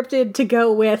of a cryptid to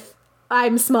go with.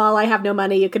 I'm small, I have no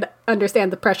money, you could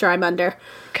understand the pressure I'm under.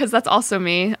 Because that's also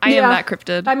me. I am that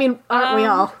cryptid. I mean, aren't we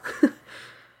all?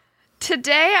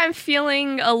 Today I'm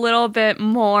feeling a little bit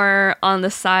more on the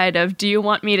side of, do you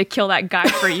want me to kill that guy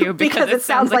for you? Because it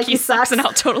sounds like he sucks and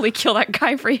I'll totally kill that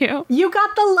guy for you. You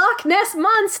got the Loch Ness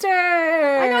Monster!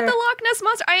 I got the Loch Ness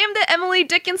Monster. I am the Emily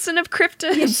Dickinson of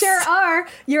cryptids. You sure are.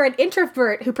 You're an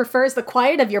introvert who prefers the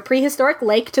quiet of your prehistoric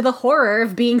lake to the horror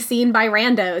of being seen by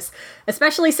randos.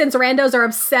 Especially since randos are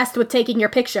obsessed with taking your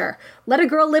picture. Let a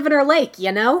girl live in her lake,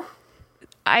 you know?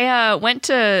 I went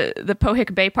to the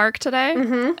Pohick Bay Park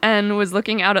today and was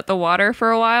looking out at the water for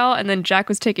a while, and then Jack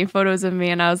was taking photos of me,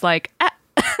 and I was like, ah.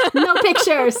 No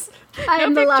pictures. I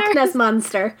am the Loch Ness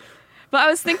Monster. But I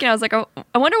was thinking, I was like, oh,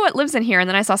 I wonder what lives in here, and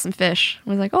then I saw some fish. I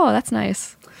was like, oh, that's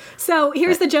nice. So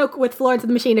here's the joke with Florence and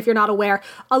the Machine, if you're not aware.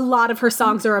 A lot of her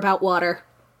songs are about water.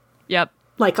 Yep.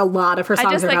 Like, a lot of her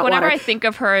songs are about whenever water. I think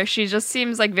of her, she just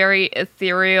seems like very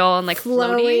ethereal and like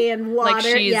flowy floaty. and water, Like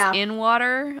she's yeah. in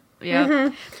water. Yeah.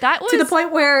 That was To the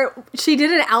point where she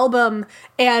did an album,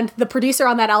 and the producer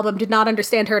on that album did not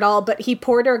understand her at all, but he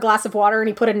poured her a glass of water and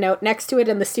he put a note next to it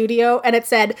in the studio, and it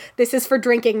said, "This is for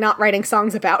drinking, not writing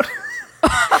songs about."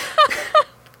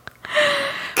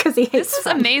 Because he hates This is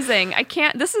fun. amazing. Thank you.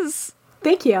 This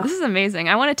is amazing.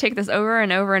 I want to take this over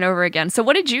and over and over again. So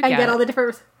what did you And get? get all the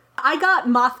different... I got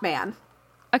Mothman.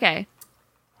 Okay.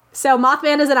 So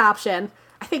Mothman is an option.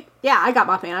 I got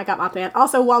Mothman.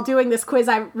 Also, while doing this quiz,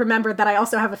 I remembered that I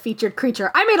also have a featured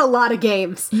creature. I made a lot of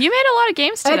games. You made a lot of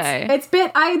games today.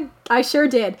 I sure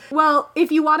did. Well,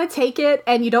 if you want to take it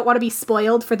and you don't want to be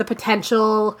spoiled for the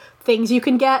potential things you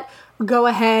can get, go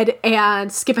ahead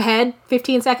and skip ahead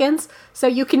 15 seconds. So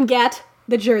you can get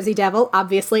the Jersey Devil,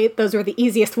 obviously. Those were the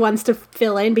easiest ones to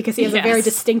fill in because he has a very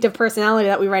distinctive personality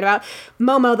that we write about.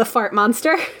 Momo the Fart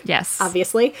Monster. Yes.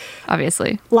 Obviously.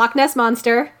 Loch Ness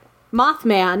Monster,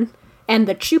 Mothman, and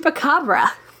the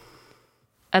Chupacabra.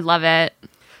 I love it.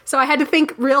 So I had to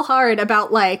think real hard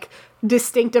about, like,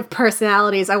 distinctive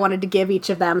personalities I wanted to give each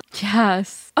of them.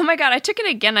 Yes. Oh my god, I took it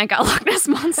again. I got Loch Ness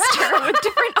Monster with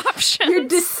different options. You're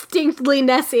distinctly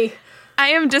Nessie. I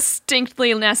am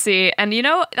distinctly Nessie, and you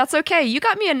know, that's okay. You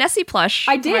got me a Nessie plush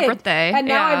I did. for my birthday. And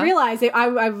now I realize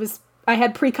I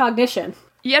had precognition.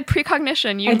 You had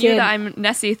precognition. You I knew did. that I'm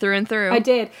Nessie through and through. I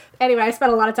did. Anyway, I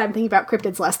spent a lot of time thinking about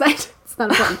cryptids last night. It's not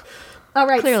important. All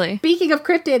right. Clearly. Speaking of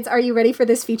cryptids, are you ready for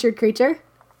this featured creature?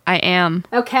 I am.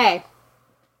 Okay.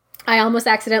 I almost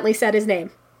accidentally said his name.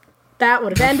 That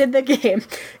would have ended the game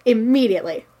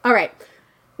immediately. All right.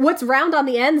 What's round on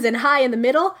the ends and high in the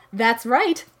middle? That's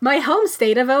right. My home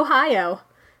state of Ohio.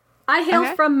 I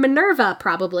hail from Minerva,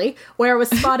 probably, where it was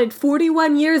spotted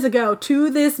 41 years ago to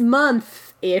this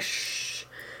month-ish.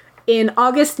 In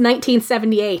August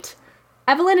 1978.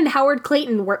 Evelyn and Howard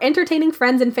Clayton were entertaining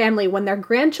friends and family when their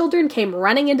grandchildren came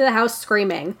running into the house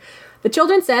screaming. The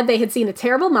children said they had seen a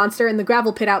terrible monster in the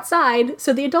gravel pit outside,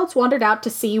 so the adults wandered out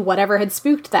to see whatever had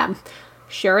spooked them.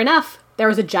 Sure enough, there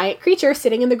was a giant creature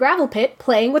sitting in the gravel pit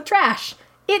playing with trash.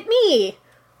 It me!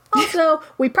 Also,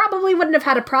 we probably wouldn't have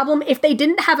had a problem if they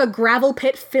didn't have a gravel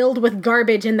pit filled with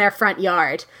garbage in their front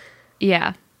yard.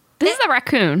 Yeah. This is a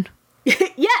raccoon.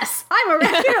 Yes, I'm a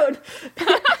raccoon!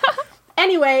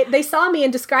 Anyway, they saw me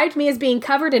and described me as being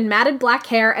covered in matted black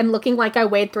hair and looking like I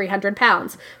weighed 300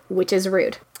 pounds, which is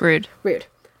rude. Rude. Rude.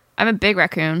 I'm a big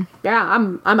raccoon. Yeah,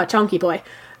 I'm a chunky boy.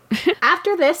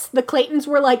 After this, the Claytons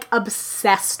were, like,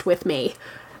 obsessed with me.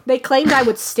 They claimed I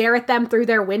would stare at them through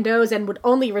their windows and would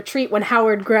only retreat when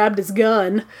Howard grabbed his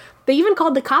gun. They even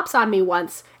called the cops on me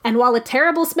once, and while a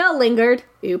terrible smell lingered,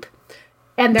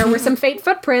 and there were some faint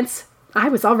footprints, I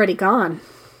was already gone.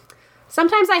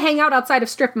 Sometimes I hang out outside of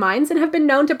strip mines and have been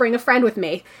known to bring a friend with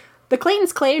me. The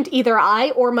Claytons claimed either I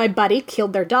or my buddy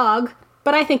killed their dog,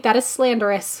 but I think that is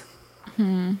slanderous.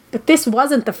 But this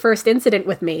wasn't the first incident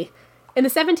with me. In the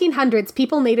 1700s,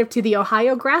 people native to the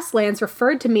Ohio grasslands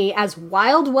referred to me as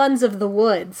Wild Ones of the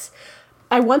Woods.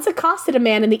 I once accosted a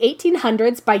man in the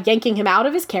 1800s by yanking him out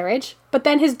of his carriage, but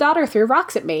then his daughter threw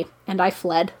rocks at me, and I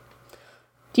fled.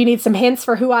 Do you need some hints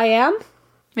for who I am?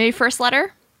 Maybe first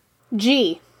letter?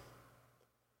 G.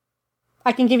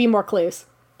 I can give you more clues.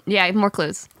 Yeah, more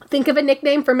clues. Think of a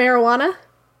nickname for marijuana.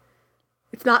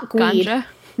 It's not gweed. Ganja?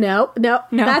 No.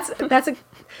 That's a...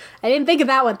 I didn't think of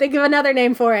that one. Think of another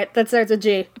name for it that starts with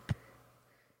G.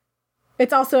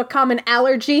 It's also a common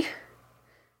allergy.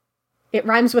 It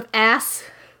rhymes with ass.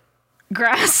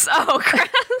 Grass. Oh,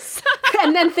 grass.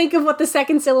 And then think of what the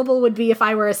second syllable would be if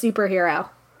I were a superhero.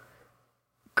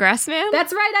 Grassman?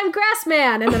 That's right, I'm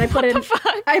Grassman. And then I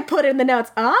put in the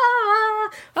notes.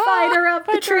 Fighter up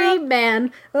the tree,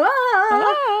 man.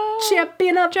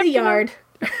 Champion of the yard.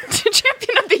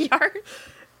 Champion of the yard.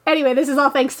 Anyway, this is all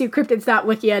thanks to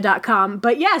cryptids.wikia.com.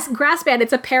 But yes, Grassman,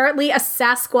 it's apparently a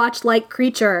Sasquatch-like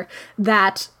creature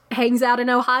that hangs out in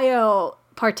Ohio,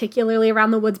 particularly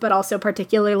around the woods, but also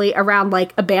particularly around,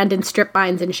 like, abandoned strip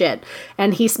mines and shit.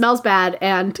 And he smells bad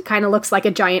and kind of looks like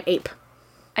a giant ape.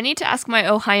 I need to ask my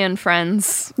Ohioan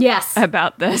friends Yes.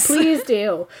 about this. Please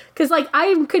do. Because, like,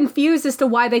 I'm confused as to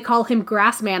why they call him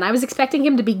Grassman. I was expecting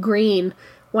him to be green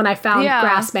when I found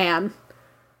Grassman.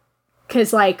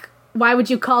 Because, like, why would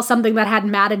you call something that had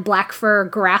matted black fur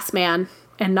Grassman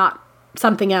and not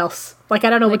something else? Like, I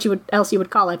don't know what else you would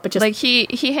call it, but just... Like, he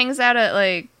hangs out at,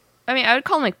 like... I mean, I would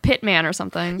call him, like, Pitman or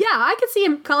something. Yeah, I could see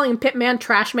him calling him Pitman,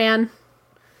 Trashman.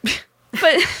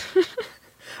 But...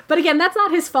 But again, that's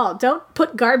not his fault. Don't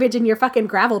put garbage in your fucking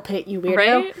gravel pit, you weirdo.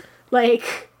 Right?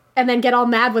 Like, and then get all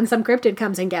mad when some cryptid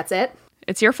comes and gets it.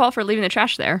 It's your fault for leaving the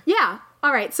trash there. Yeah.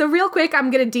 All right, so real quick, I'm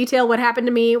going to detail what happened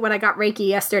to me when I got Reiki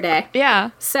yesterday. Yeah.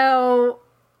 So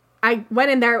I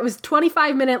went in there. It was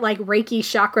 25-minute, like, Reiki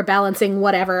chakra balancing,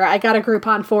 whatever. I got a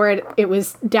Groupon for it. It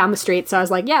was down the street, so I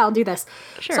was like, yeah, I'll do this.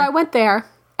 Sure. So I went there,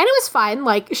 and it was fine.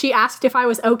 Like, she asked if I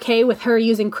was okay with her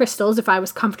using crystals, if I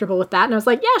was comfortable with that, and I was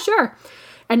like, yeah, sure.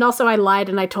 And also I lied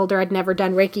and I told her I'd never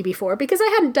done Reiki before because I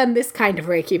hadn't done this kind of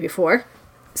Reiki before.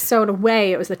 So in a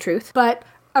way, it was the truth. But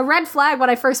a red flag when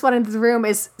I first went into the room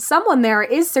is someone there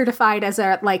is certified as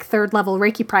a, like, 3rd level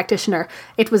Reiki practitioner.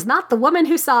 It was not the woman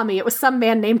who saw me. It was some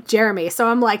man named Jeremy. So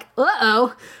I'm like,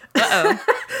 uh-oh.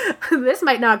 This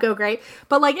might not go great.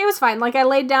 But, like, it was fine. Like, I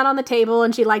laid down on the table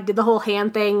and she, like, did the whole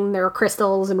hand thing. There were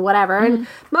crystals and whatever. And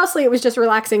mostly it was just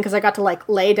relaxing because I got to, like,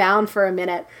 lay down for a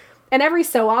minute. And every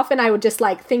so often I would just,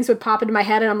 like, things would pop into my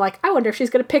head and I'm like, I wonder if she's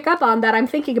going to pick up on that I'm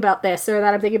thinking about this or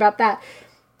that I'm thinking about that.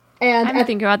 And I'm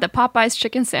thinking about the Popeyes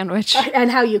chicken sandwich.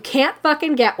 And how you can't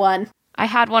fucking get one. I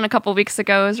had one a couple weeks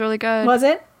ago. It was really good. Was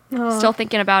it? Oh. Still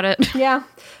thinking about it. Yeah.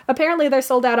 Apparently they're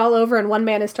sold out all over and one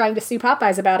man is trying to sue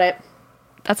Popeyes about it.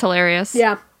 That's hilarious.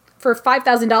 Yeah. For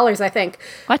 $5,000, I think.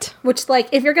 What? Which, like,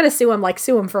 if you're going to sue him, like,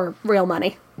 sue him for real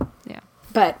money. Yeah.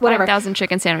 But whatever. 5,000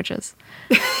 chicken sandwiches.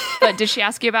 But did she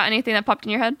ask you about anything that popped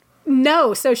in your head?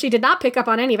 No, so she did not pick up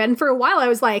on any of it. And for a while I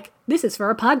was like, this is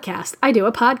for a podcast. I do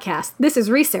a podcast. This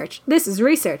is research. This is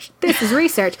research. This is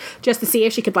research. Just to see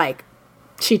if she could, like,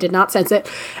 she did not sense it.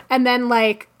 And then,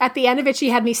 like, at the end of it, she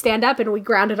had me stand up and we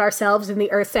grounded ourselves in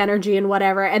the earth's energy and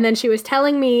whatever. And then she was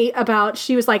telling me about,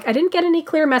 she was like, I didn't get any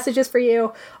clear messages for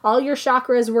you. All your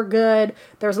chakras were good.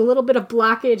 There's a little bit of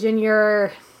blockage in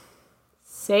your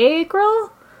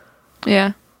sacral?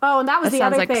 Yeah. Oh, and that was the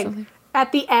other like thing. something.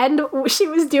 At the end, she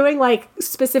was doing, like,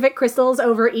 specific crystals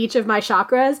over each of my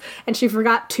chakras, and she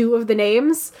forgot 2 of the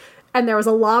names, and there was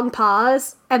a long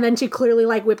pause, and then she clearly,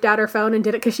 like, whipped out her phone and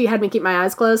did it because she had me keep my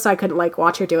eyes closed, so I couldn't, like,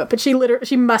 watch her do it. But she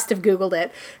must have Googled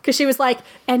it, because she was like,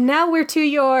 and now we're to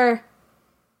your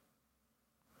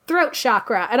throat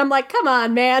chakra. And I'm like, come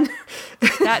on, man.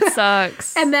 That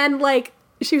sucks. And then, like,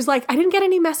 she was like, I didn't get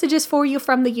any messages for you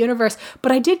from the universe,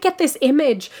 but I did get this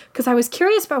image because I was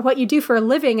curious about what you do for a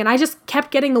living, and I just kept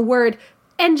getting the word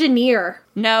engineer.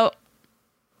 No.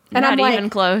 And not I'm like, even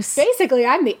close. Basically,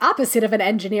 I'm the opposite of an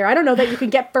engineer. I don't know that you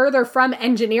can get further from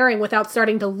engineering without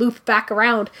starting to loop back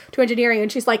around to engineering.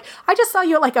 And she's like, I just saw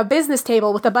you at, like, a business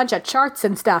table with a bunch of charts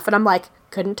and stuff. And I'm like,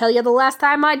 couldn't tell you the last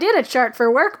time I did a chart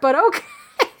for work, but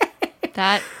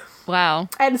okay. Wow.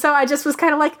 And so I just was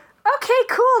kind of like, okay,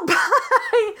 cool,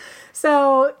 bye.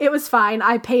 So it was fine.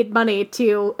 I paid money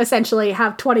to essentially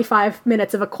have 25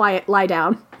 minutes of a quiet lie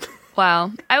down.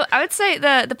 Wow. I would say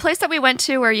the place that we went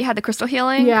to where you had the crystal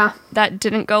healing, Yeah. that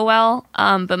didn't go well.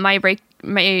 But my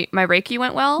Reiki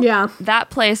went well. Yeah. That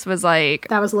place was like,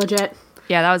 That was legit.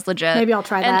 yeah, that was legit. Maybe I'll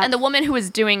try that. And the woman who was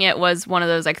doing it was one of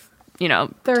those, like, you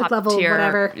know, Third top level, tier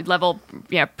whatever. level,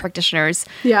 yeah, practitioners.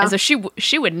 Yeah. And so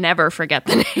she would never forget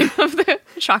the name of the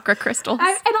chakra crystals.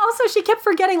 And also she kept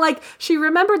forgetting, like, she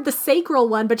remembered the sacral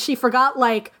one, but she forgot,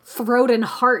 like, throat and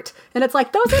heart. And it's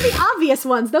like, those are the obvious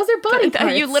ones. Those are body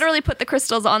parts. You literally put the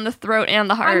crystals on the throat and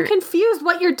the heart. I'm confused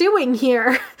what you're doing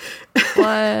here.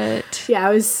 What? Yeah,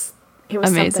 it was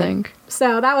Amazing. Something.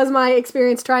 So that was my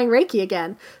experience trying Reiki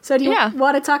again. So do you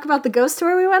want to talk about the ghost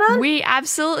tour we went on? We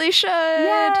absolutely should.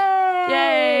 Yay!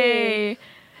 Yay!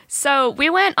 So we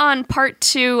went on part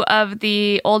 2 of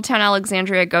the Old Town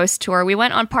Alexandria ghost tour. We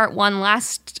went on part 1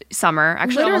 last summer,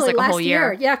 actually Literally almost like a last whole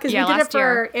year. Yeah, because we did it for year.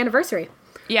 our anniversary.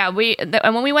 Yeah,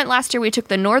 and when we went last year, we took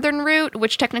the northern route,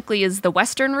 which technically is the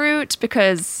western route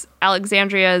because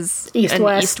Alexandria is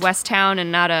an east-west town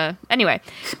and not a... Anyway,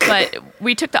 but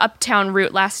we took the uptown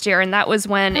route last year, and that was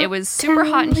when it was super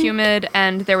hot and humid,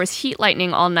 and there was heat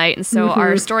lightning all night, and so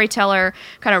our storyteller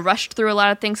kind of rushed through a lot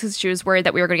of things because she was worried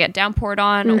that we were going to get downpoured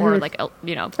on or, like,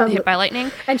 hit by lightning.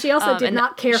 And she also did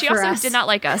not care for us. She also did not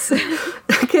like us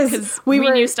because we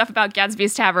knew stuff about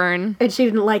Gadsby's Tavern. And she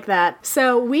didn't like that.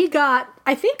 So we got...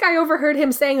 I think I overheard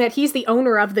him saying that he's the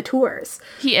owner of the tours.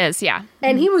 He is, yeah.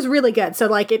 And he was really good, so,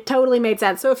 like, it totally made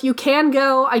sense. So if you can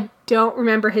go, I don't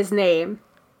remember his name.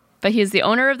 But he's the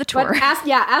owner of the tour. But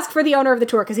ask for the owner of the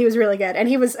tour, because he was really good. And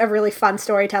he was a really fun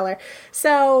storyteller.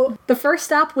 So the first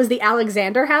stop was the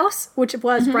Alexander House, which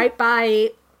was right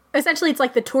by... Essentially, it's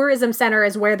like the tourism center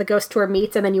is where the ghost tour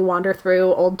meets, and then you wander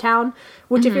through Old Town,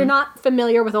 which if you're not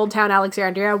familiar with Old Town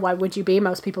Alexandria, why would you be?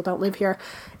 Most people don't live here.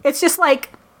 It's just,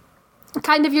 like...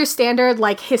 kind of your standard,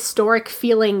 like, historic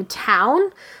feeling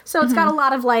town. So it's got a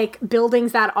lot of, like,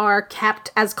 buildings that are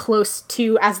kept as close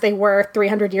to as they were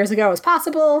 300 years ago as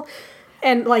possible.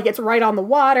 And, like, it's right on the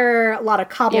water, a lot of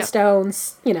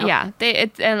cobblestones, Yeah,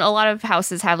 and a lot of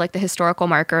houses have, like, the historical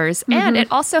markers. And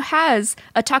it also has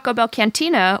a Taco Bell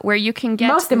cantina where you can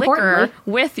get liquor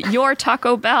with your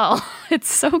Taco Bell.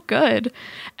 It's so good.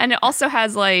 And it also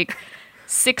has, like...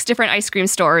 6 different ice cream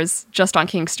stores just on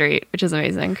King Street, which is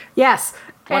amazing. Yes.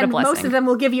 What a blessing. Most of them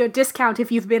will give you a discount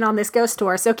if you've been on this ghost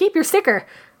tour. So keep your sticker.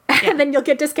 And then you'll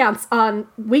get discounts on...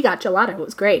 We got gelato. It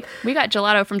was great. We got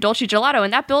gelato from Dolce Gelato,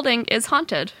 and that building is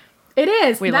haunted. It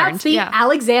is. That's the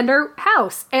Alexander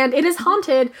House. And it is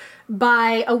haunted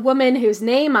by a woman whose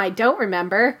name I don't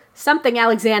remember. Something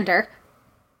Alexander.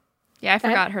 Yeah, I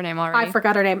forgot her name already. I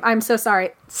forgot her name. I'm so sorry.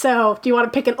 So, do you want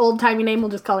to pick an old-timey name?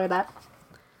 We'll just call her that.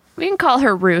 We can call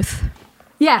her Ruth.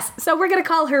 Yes, so we're going to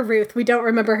call her Ruth. We don't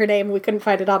remember her name. We couldn't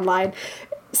find it online.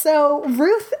 So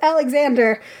Ruth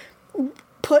Alexander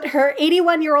put her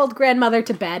 81-year-old grandmother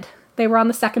to bed. They were on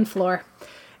the second floor.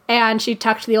 And she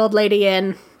tucked the old lady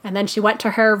in, and then she went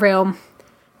to her room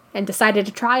and decided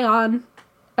to try on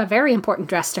a very important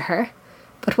dress to her.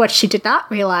 But what she did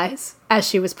not realize, as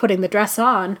she was putting the dress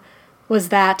on, was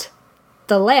that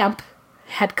the lamp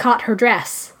had caught her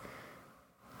dress.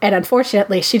 And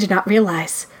unfortunately, she did not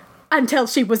realize until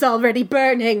she was already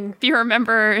burning. If you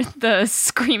remember the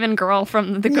screaming girl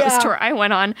from the ghost tour I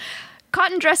went on,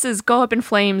 cotton dresses go up in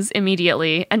flames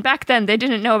immediately. And back then, they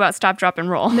didn't know about stop, drop, and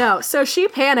roll. No, so she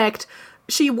panicked.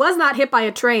 She was not hit by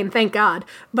a train, thank God.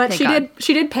 But she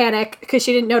did panic because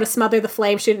she didn't know to smother the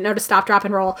flame. She didn't know to stop, drop,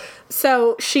 and roll.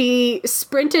 So she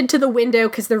sprinted to the window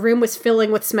because the room was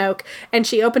filling with smoke. And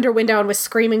she opened her window and was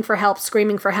screaming for help,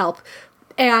 screaming for help.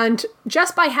 And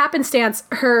just by happenstance,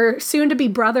 her soon-to-be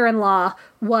brother-in-law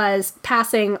was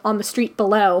passing on the street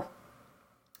below.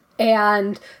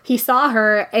 And he saw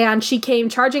her, and she came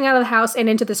charging out of the house and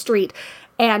into the street.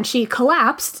 And she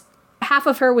collapsed. Half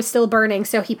of her was still burning,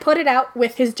 so he put it out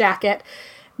with his jacket.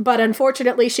 But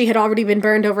unfortunately, she had already been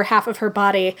burned over half of her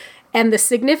body. And the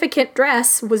significant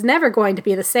dress was never going to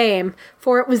be the same,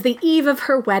 for it was the eve of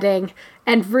her wedding,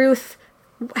 and Ruth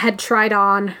had tried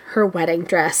on her wedding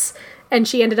dress. And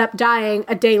she ended up dying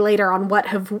a day later on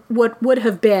what would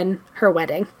have been her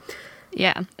wedding.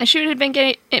 Yeah. And she would have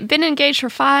been engaged for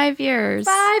 5 years.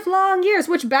 5 long years,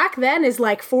 which back then is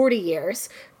like 40 years.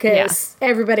 Because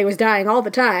everybody was dying all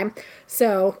the time.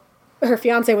 So her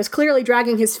fiancé was clearly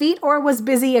dragging his feet or was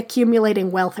busy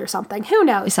accumulating wealth or something. Who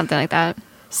knows? Something like that.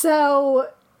 So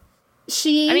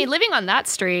she... I mean, living on that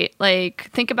street, like,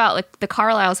 think about, like, the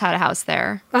Carlyles had a house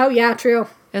there. Oh, yeah, true.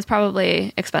 It was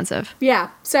probably expensive.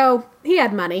 Yeah, so he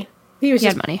had money. He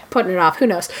had money. Putting it off. Who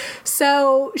knows?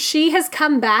 So she has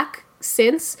come back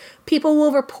since. People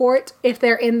will report if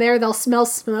they're in there, they'll smell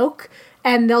smoke,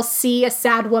 and they'll see a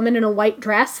sad woman in a white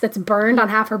dress that's burned on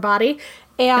half her body.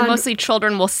 And mostly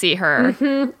children will see her,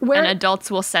 and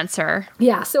adults will sense her.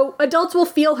 Yeah, so adults will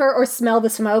feel her or smell the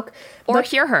smoke. Or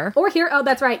hear her. Oh,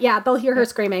 that's right. Yeah, they'll hear her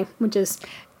screaming, which is...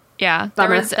 Yeah,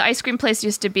 the ice cream place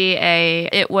used to be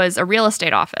it was a real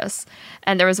estate office.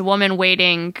 And there was a woman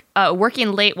working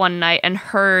late one night and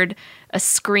heard a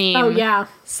scream. Oh, yeah.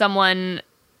 Someone,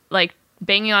 like,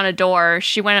 banging on a door.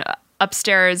 She went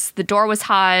upstairs. The door was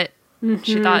hot. Mm-hmm.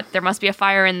 She thought there must be a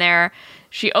fire in there.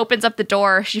 She opens up the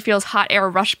door. She feels hot air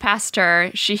rush past her.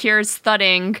 She hears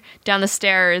thudding down the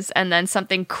stairs and then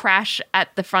something crash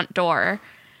at the front door.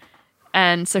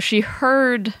 And so she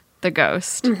heard the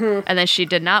ghost. And then she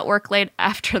did not work late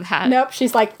after that. Nope,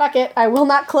 she's like, fuck it, I will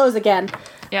not close again.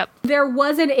 Yep. There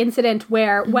was an incident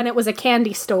where, when it was a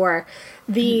candy store,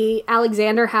 the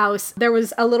Alexander house, there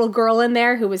was a little girl in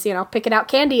there who was, picking out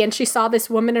candy, and she saw this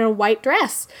woman in a white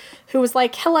dress who was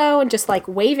like, hello, and just like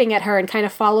waving at her and kind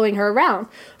of following her around.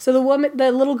 So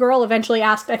the little girl eventually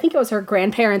asked, I think it was her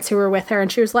grandparents who were with her, and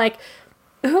she was like,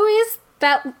 who is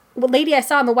that lady I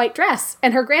saw in the white dress?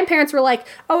 And her grandparents were like,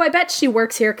 oh, I bet she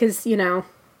works here because,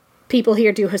 people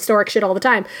here do historic shit all the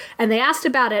time. And they asked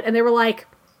about it, and they were like,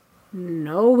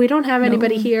 no, we don't have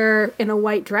anybody here in a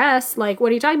white dress. Like, what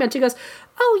are you talking about? She goes,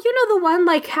 oh, the one,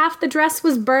 like, half the dress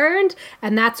was burned.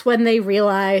 And that's when they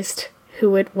realized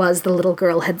who it was the little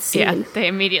girl had seen. Yeah, they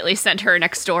immediately sent her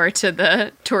next door to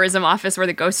the tourism office where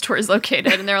the ghost tour is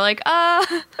located. And they're like,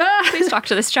 please talk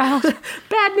to this child.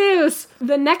 Bad news.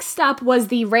 The next stop was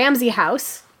the Ramsey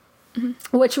house,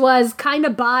 which was kind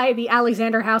of by the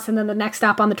Alexander house. And then the next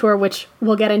stop on the tour, which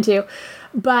we'll get into.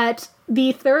 But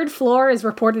the third floor is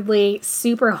reportedly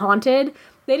super haunted.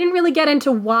 They didn't really get into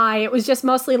why. It was just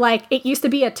mostly like, it used to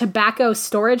be a tobacco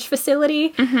storage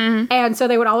facility. And so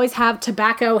they would always have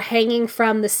tobacco hanging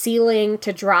from the ceiling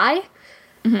to dry.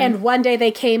 And one day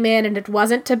they came in and it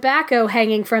wasn't tobacco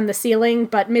hanging from the ceiling,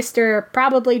 but Mr.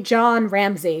 probably John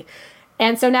Ramsey.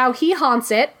 And so now he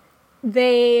haunts it.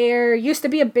 There used to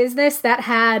be a business that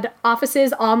had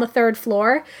offices on the third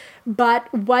floor.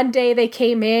 But one day they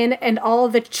came in and all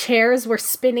of the chairs were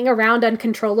spinning around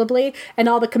uncontrollably and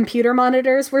all the computer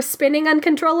monitors were spinning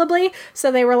uncontrollably.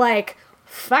 So they were like,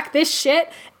 fuck this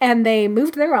shit. And they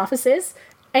moved their offices.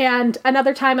 And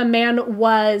another time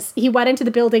he went into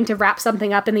the building to wrap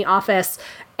something up in the office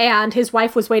and his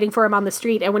wife was waiting for him on the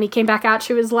street. And when he came back out,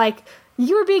 she was like,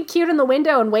 you were being cute in the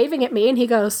window and waving at me. And he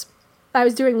goes, I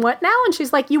was doing what now? And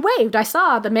she's like, you waved. I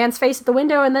saw the man's face at the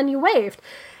window and then you waved.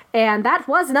 And that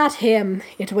was not him.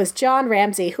 It was John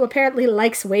Ramsey, who apparently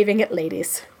likes waving at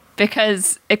ladies.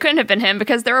 Because it couldn't have been him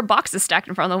because there were boxes stacked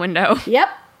in front of the window.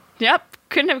 Yep.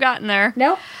 Couldn't have gotten there.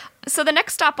 Nope. So the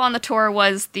next stop on the tour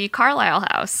was the Carlisle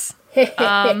house,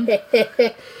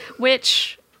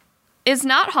 which is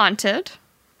not haunted.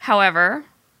 However,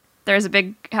 there's a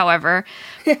big however.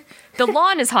 The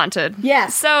lawn is haunted.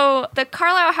 Yes. So the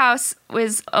Carlisle house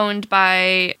was owned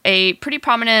by a pretty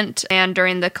prominent man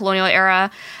during the colonial era.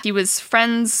 He was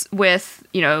friends with,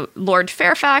 Lord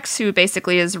Fairfax, who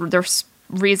basically is the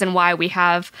reason why we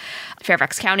have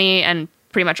Fairfax County, and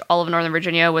pretty much all of Northern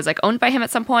Virginia was like owned by him at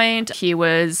some point. He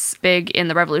was big in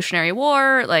the Revolutionary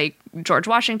War. Like George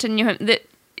Washington knew him.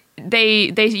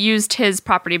 They used his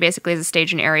property basically as a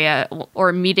staging area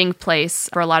or meeting place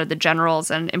for a lot of the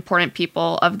generals and important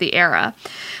people of the era.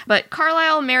 But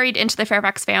Carlisle married into the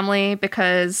Fairfax family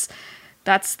because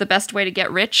that's the best way to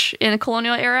get rich in a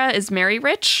colonial era is marry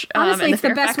rich. Honestly, it's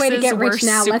the best way to get rich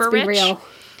now, let's be real.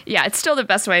 Yeah, it's still the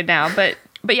best way now, but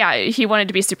yeah, he wanted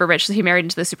to be super rich, so he married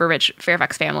into the super rich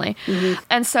Fairfax family.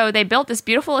 And so they built this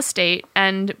beautiful estate,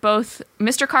 and both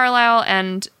Mr. Carlisle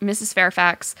and Mrs.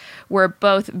 Fairfax were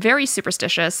both very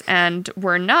superstitious and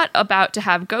were not about to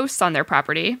have ghosts on their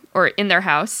property or in their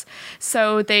house.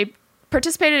 So they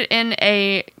participated in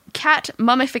a cat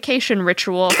mummification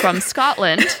ritual from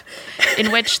Scotland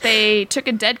in which they took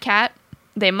a dead cat,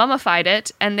 they mummified it,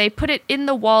 and they put it in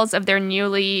the walls of their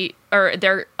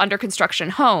their under construction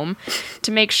home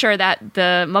to make sure that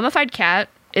the mummified cat,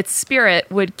 its spirit,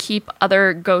 would keep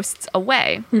other ghosts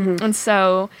away. And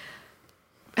so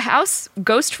house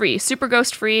ghost free, super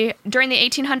ghost free. During the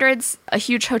 1800s, a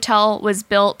huge hotel was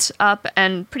built up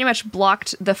and pretty much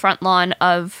blocked the front lawn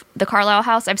of the Carlisle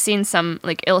house. I've seen some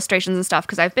like illustrations and stuff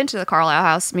because I've been to the Carlisle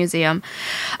House Museum.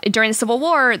 During the Civil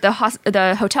War, the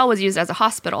hotel was used as a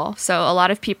hospital. So a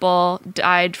lot of people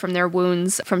died from their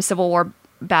wounds from Civil War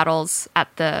battles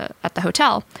at the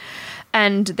hotel.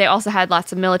 And they also had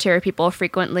lots of military people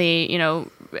frequently,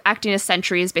 acting as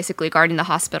sentries, basically guarding the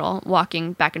hospital,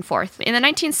 walking back and forth. In the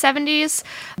 1970s,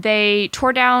 they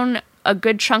tore down a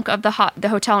good chunk of the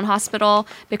hotel and hospital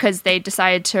because they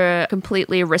decided to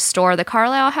completely restore the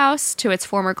Carlisle house to its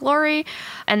former glory.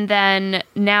 And then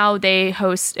now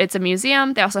it's a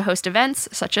museum. They also host events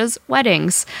such as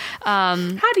weddings. How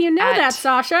do you know that,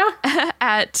 Sasha?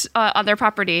 On their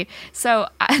property. So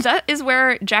that is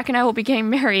where Jack and I will be getting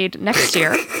married next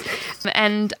year.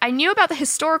 And I knew about the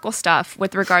historical stuff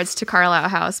with regards to Carlisle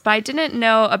House, but I didn't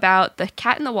know about the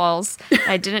cat in the walls.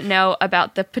 I didn't know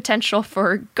about the potential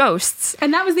for ghosts.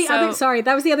 And that was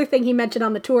the other thing he mentioned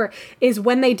on the tour is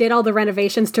when they did all the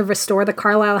renovations to restore the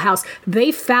Carlisle House,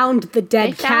 they found the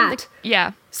dead cat.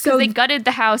 So they gutted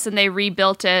the house and they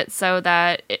rebuilt it so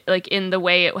that in the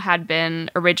way it had been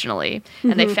originally.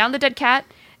 And they found the dead cat.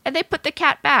 and they put the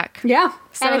cat back. Yeah.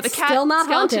 So and it's the cat still not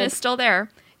skeleton haunted. is still there.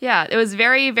 Yeah, it was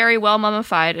very, very well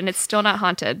mummified, and it's still not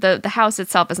haunted. The house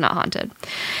itself is not haunted.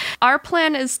 Our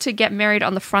plan is to get married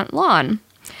on the front lawn.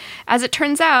 As it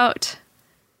turns out,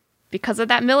 because of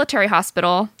that military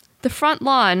hospital, the front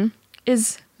lawn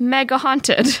is mega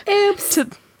haunted.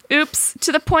 Oops.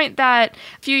 To the point that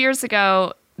a few years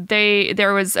ago,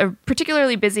 there was a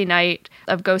particularly busy night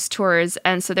of ghost tours,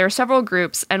 and so there were several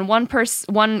groups, and one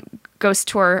ghost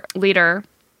tour leader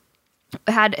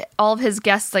had all of his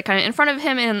guests like kind of in front of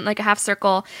him in like a half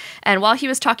circle, and while he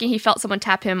was talking, he felt someone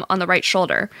tap him on the right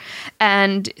shoulder,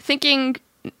 and thinking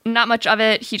not much of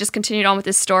it, he just continued on with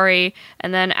his story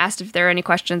and then asked if there were any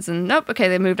questions, and nope, okay,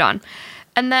 they moved on.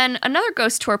 And then another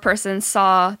ghost tour person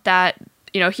saw that,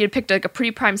 he had picked like a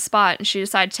pretty prime spot, and she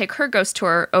decided to take her ghost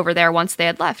tour over there once they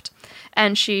had left.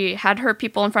 And she had her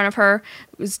people in front of her,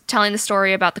 was telling the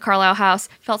story about the Carlisle house,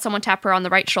 felt someone tap her on the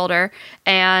right shoulder,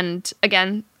 and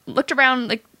again, looked around,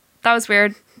 like, that was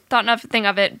weird, thought nothing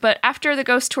of it. But after the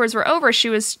ghost tours were over, she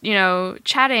was,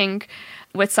 chatting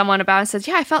with someone about it and said,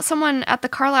 yeah, I felt someone at the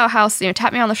Carlisle house,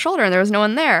 tap me on the shoulder, and there was no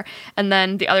one there. And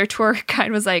then the other tour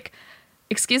guide was like,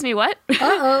 excuse me, what?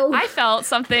 Uh-oh. I felt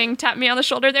something tap me on the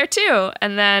shoulder there too.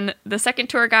 And then the second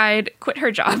tour guide quit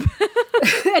her job.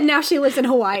 And now she lives in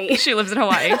Hawaii. She lives in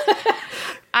Hawaii.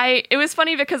 It was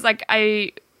funny because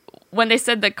when they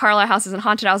said the Carlisle house isn't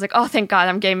haunted, I was like, oh, thank God,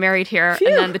 I'm getting married here. Phew.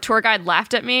 And then the tour guide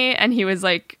laughed at me, and he was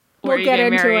like, where are you We'll get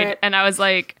getting into married? it. And I was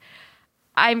like,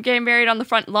 I'm getting married on the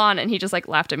front lawn. And he just like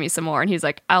laughed at me some more. And he's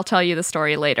like, I'll tell you the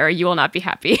story later. You will not be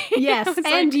happy. Yes, I was and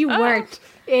like, you "Oh." weren't,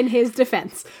 in his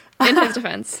defense. In his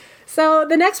defense. So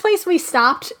the next place we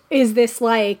stopped is this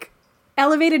like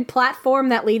elevated platform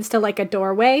that leads to like a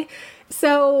doorway.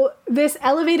 So this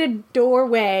elevated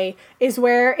doorway is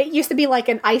where it used to be like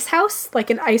an ice house, like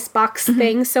an ice box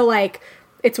thing. So like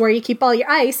it's where you keep all your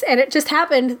ice. And it just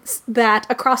happened that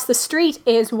across the street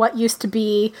is what used to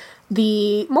be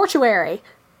the mortuary.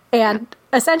 And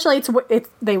essentially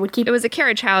they would keep... It was a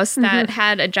carriage house that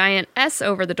had a giant S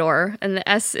over the door. And the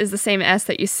S is the same S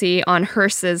that you see on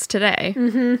hearses today.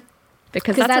 Mm-hmm.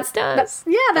 Because that's what it does.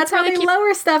 That's how they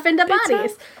lower stuff into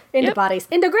bodies. Into graves.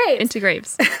 Into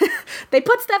graves. They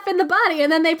put stuff in the body,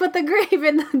 and then they put the grave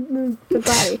in the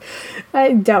body.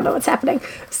 I don't know what's happening.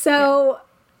 So,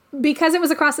 because it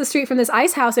was across the street from this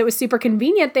ice house, it was super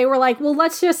convenient. They were like, well,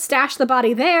 let's just stash the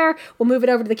body there. We'll move it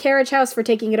over to the carriage house for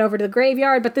taking it over to the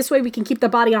graveyard. But this way we can keep the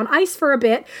body on ice for a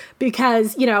bit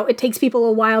because, it takes people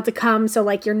a while to come. So,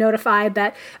 like, you're notified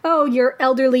that, oh, your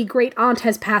elderly great aunt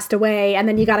has passed away. And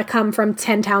then you got to come from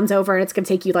 10 towns over, and it's going to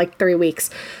take you like 3 weeks.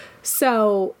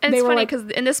 So, and it's funny because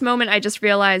in this moment, I just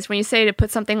realized when you say to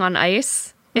put something on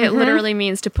ice, it literally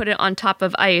means to put it on top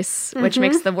of ice, which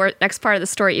makes the next part of the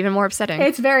story even more upsetting.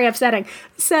 It's very upsetting.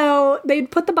 So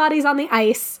they'd put the bodies on the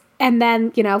ice, and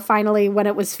then, finally, when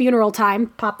it was funeral time,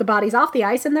 pop the bodies off the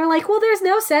ice, and they're like, well, there's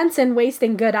no sense in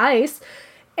wasting good ice.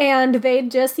 And they'd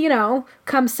just,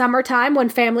 come summertime when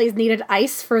families needed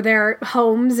ice for their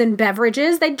homes and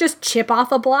beverages, they'd just chip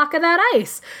off a block of that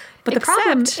ice. But the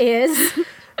problem is,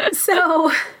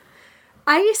 so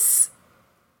ice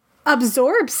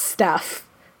absorbs stuff.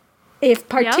 If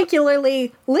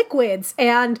particularly liquids.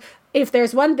 And if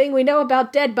there's one thing we know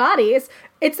about dead bodies,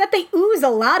 it's that they ooze a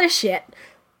lot of shit.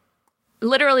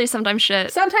 Literally sometimes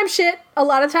shit. Sometimes shit, a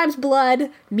lot of times blood,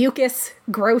 mucus,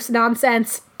 gross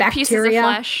nonsense,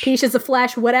 bacteria, pieces of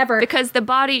flesh, whatever. Because the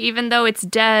body, even though it's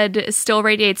dead, still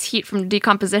radiates heat from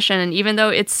decomposition. And even though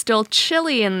it's still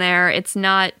chilly in there, it's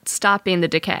not stopping the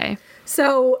decay.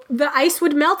 So the ice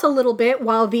would melt a little bit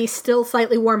while the still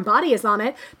slightly warm body is on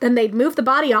it. Then they'd move the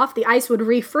body off, the ice would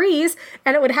refreeze,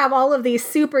 and it would have all of these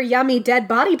super yummy dead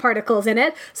body particles in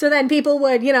it. So then people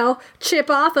would, chip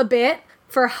off a bit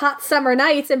for hot summer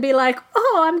nights and be like,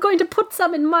 oh, I'm going to put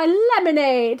some in my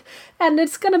lemonade, and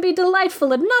it's going to be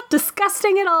delightful and not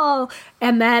disgusting at all.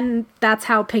 And then that's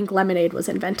how pink lemonade was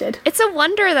invented. It's a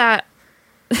wonder that...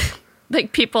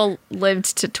 people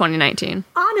lived to 2019.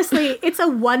 Honestly, it's a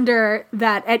wonder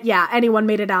that, anyone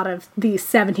made it out of the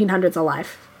 1700s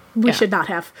alive. We should not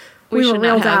have. We were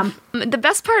real dumb. The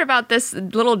best part about this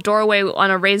little doorway on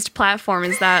a raised platform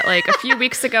is that, a few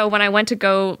weeks ago when I went to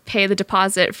go pay the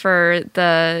deposit for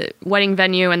the wedding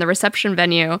venue and the reception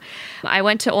venue, I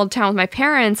went to Old Town with my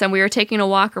parents, and we were taking a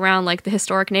walk around, the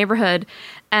historic neighborhood,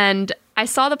 and I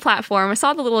saw the platform, I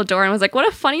saw the little door, and I was like, what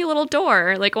a funny little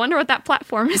door. Like, I wonder what that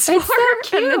platform is It's for. so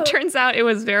cute. And it turns out it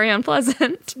was very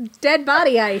unpleasant. Dead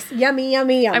body ice. Yummy,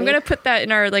 yummy, yummy. I'm going to put that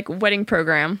in our, like, wedding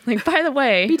program. Like, by the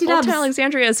way, BT Old dubs. Town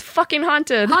Alexandria is fucking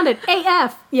haunted. Haunted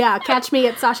AF. Yeah, catch me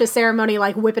at Sasha's ceremony,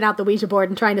 like whipping out the Ouija board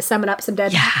and trying to summon up some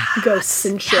dead ghosts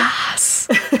and shit. Yes.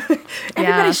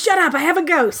 Everybody Yes. shut up, I have a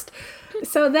ghost.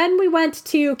 So then we went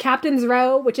to Captain's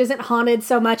Row, which isn't haunted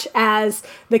so much as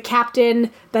the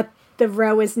captain that the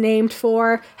row is named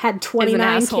for had 29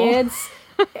 asshole. kids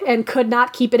and could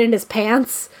not keep it in his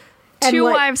pants. And Two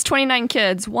like, wives, 29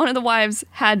 kids. One of the wives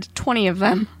had 20 of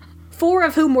them. 4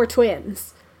 of whom were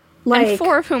twins. Like, And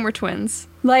 4 of whom were twins.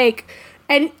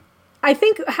 And I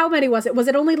think, how many was it? Was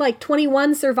it only like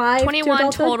 21 survived? to 21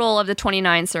 adulthood? total of the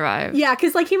 29 survived. Yeah,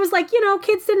 because like he was like,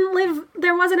 kids didn't live,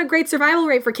 there wasn't a great survival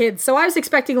rate for kids. So I was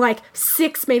expecting like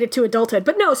 6 made it to adulthood.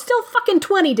 But no, still fucking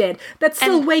 20 did. That's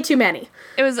still And- way too many.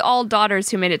 It was all daughters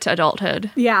who made it to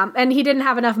adulthood. Yeah, and he didn't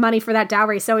have enough money for that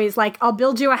dowry. So he's like, I'll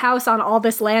build you a house on all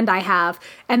this land I have.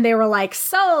 And they were like,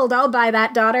 sold, I'll buy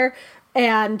that, daughter.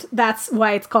 And that's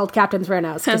why it's called Captain's Row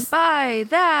now. It's 'cause- Buy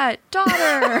that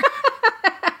daughter.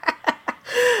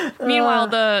 Meanwhile,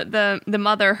 the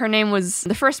mother, her name was,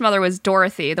 the first mother was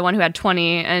Dorothy, the one who had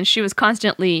 20, and she was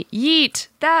constantly, yeet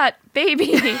that baby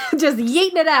just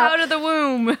yeeting it out. out of the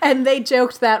womb. And they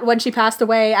joked that when she passed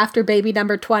away after baby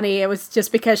number 20, it was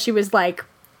just because she was like,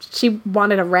 she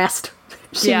wanted a rest.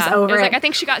 She was over it was it. like, I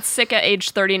think she got sick at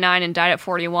age 39 and died at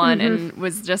 41 and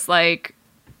was just like,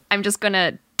 I'm just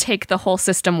gonna take the whole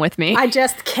system with me. I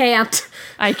just can't.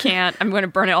 I can't. I'm gonna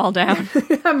burn it all down.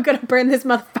 I'm gonna burn this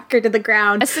motherfucker to the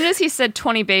ground. As soon as he said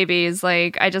 20 babies,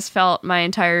 like, I just felt my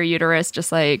entire uterus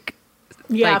just like,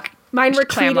 Yeah, like, mine just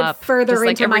clam retreated up. further just, like,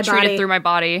 into it my retreated body. through my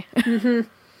body.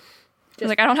 I was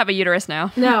like, I don't have a uterus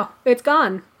now. No, it's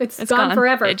gone. It's gone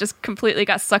forever. It just completely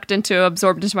got sucked into,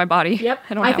 absorbed into my body. Yep.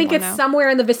 I don't I have think one it's now. somewhere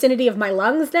in the vicinity of my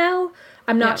lungs now.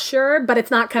 I'm not Yep. sure, but it's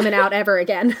not coming out ever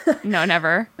again. No,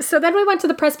 never. So then we went to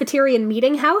the Presbyterian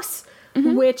Meeting House,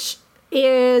 which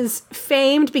is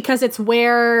famed because it's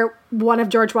where one of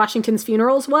George Washington's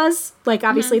funerals was. Like,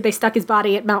 obviously, they stuck his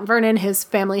body at Mount Vernon, his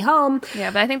family home. Yeah,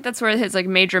 but I think that's where his like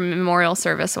major memorial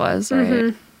service was,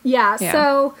 right? Yeah, Yeah.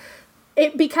 so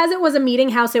because it was a meeting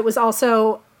house, it was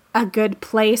also a good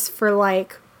place for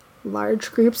like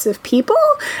large groups of people.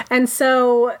 And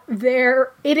so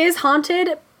it is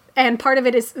haunted, and part of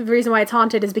it is the reason why it's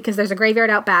haunted is because there's a graveyard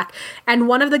out back. And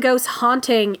one of the ghosts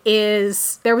haunting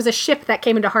is there was a ship that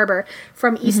came into harbor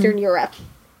from Eastern Europe.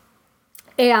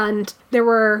 And there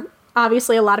were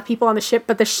obviously a lot of people on the ship,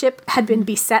 but the ship had been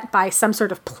beset by some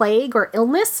sort of plague or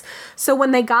illness. So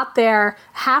when they got there,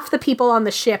 half the people on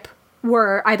the ship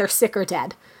were either sick or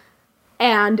dead.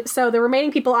 And so the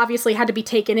remaining people obviously had to be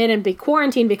taken in and be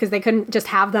quarantined because they couldn't just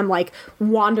have them like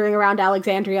wandering around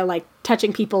Alexandria, like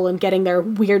touching people and getting their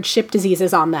weird ship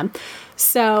diseases on them.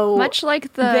 So Much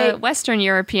like the Western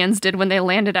Europeans did when they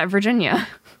landed at Virginia.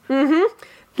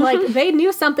 like they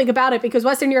knew something about it because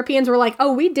Western Europeans were like,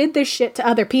 oh, we did this shit to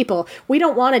other people. We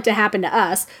don't want it to happen to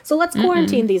us. So let's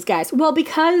quarantine these guys. Well,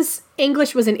 because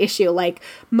English was an issue, like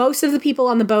most of the people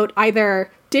on the boat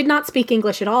either did not speak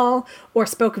English at all or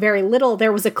spoke very little.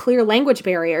 There was a clear language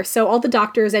barrier. So all the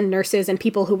doctors and nurses and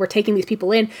people who were taking these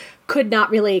people in could not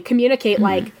really communicate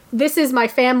like, this is my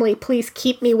family, please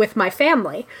keep me with my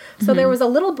family. So there was a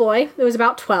little boy who was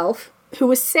about 12 who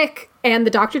was sick, and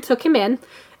the doctor took him in,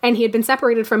 and he had been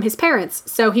separated from his parents.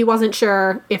 So he wasn't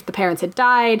sure if the parents had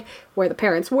died, where the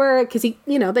parents were, because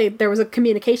there was a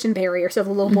communication barrier. So the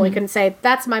little boy couldn't say,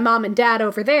 that's my mom and dad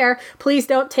over there. Please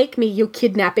don't take me, you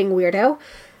kidnapping weirdo.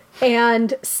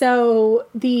 And so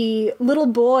the little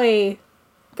boy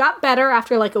got better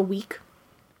after like a week.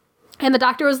 And the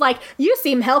doctor was like, you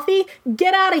seem healthy.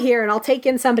 Get out of here and I'll take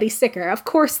in somebody sicker. Of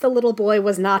course, the little boy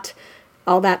was not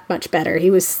all that much better.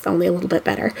 He was only a little bit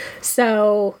better.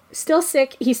 So, still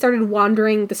sick, he started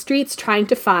wandering the streets trying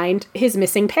to find his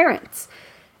missing parents.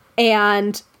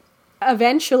 And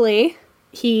eventually,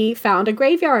 he found a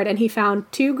graveyard, and he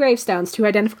found two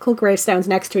identical gravestones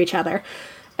next to each other.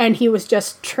 And he was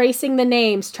just tracing the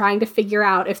names, trying to figure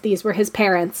out if these were his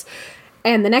parents.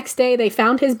 And the next day, they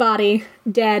found his body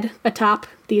dead atop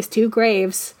these two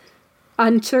graves,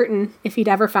 uncertain if he'd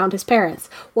ever found his parents.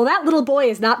 Well, that little boy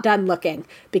is not done looking,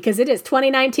 because it is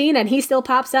 2019 and he still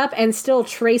pops up and still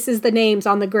traces the names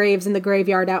on the graves in the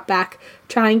graveyard out back,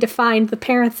 trying to find the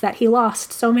parents that he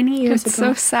lost so many years It's ago.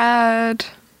 so sad.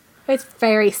 It's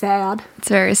very sad. It's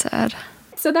very sad.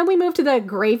 So then we moved to the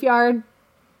graveyard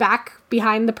back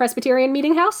behind the Presbyterian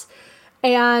Meeting House.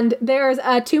 And there's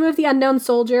a Tomb of the Unknown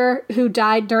Soldier who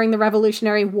died during the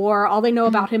Revolutionary War. All they know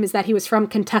about him is that he was from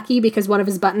Kentucky because one of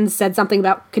his buttons said something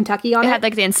about Kentucky on it. It had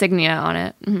like the insignia on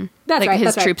it. Mm-hmm. That's like right. his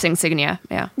That's right. troops insignia.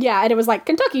 Yeah. Yeah, and it was like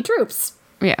Kentucky troops.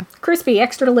 Yeah. Crispy,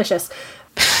 extra delicious.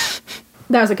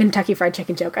 That was a Kentucky Fried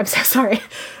Chicken joke. I'm so sorry.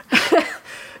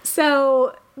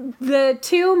 So the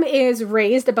tomb is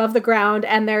raised above the ground,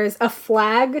 and there's a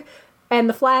flag, and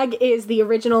the flag is the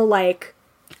original, like,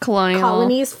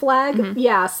 colonies flag. Mm-hmm.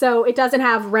 Yeah, so it doesn't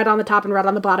have red on the top and red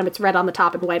on the bottom. It's red on the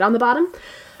top and white on the bottom.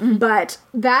 Mm-hmm. But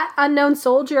that unknown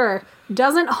soldier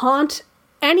doesn't haunt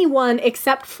anyone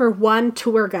except for one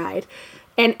tour guide.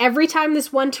 And every time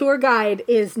this one tour guide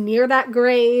is near that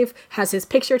grave, has his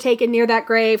picture taken near that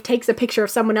grave, takes a picture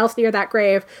of someone else near that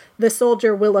grave, the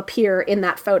soldier will appear in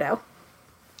that photo.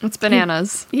 It's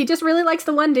bananas. He just really likes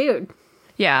the one dude.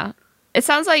 Yeah. It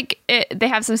sounds like they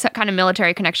have some kind of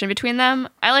military connection between them.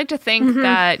 I like to think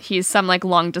that he's some like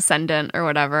long descendant or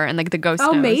whatever, and like the ghost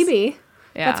knows. Maybe.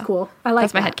 Yeah. That's cool. I like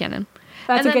That's that. my headcanon.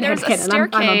 That's a good headcanon. There's a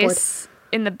staircase I'm on board.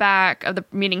 in the back of the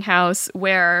meeting house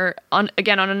where, on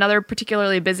another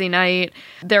particularly busy night,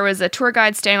 there was a tour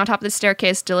guide staying on top of the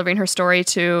staircase delivering her story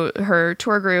to her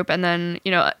tour group, and then,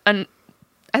 you know, I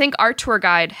think our tour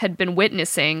guide had been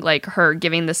witnessing like her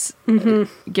giving this,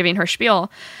 giving her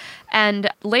spiel. And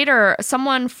later,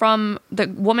 someone from the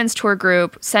woman's tour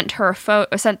group sent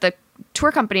the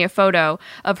tour company a photo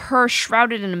of her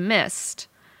shrouded in a mist.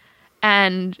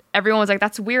 And everyone was like,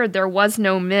 that's weird. There was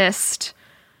no mist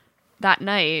that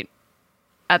night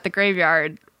at the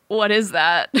graveyard. What is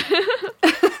that?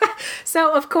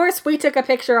 So, of course, we took a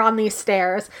picture on these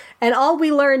stairs, and all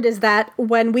we learned is that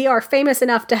when we are famous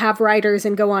enough to have writers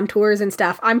and go on tours and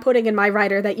stuff, I'm putting in my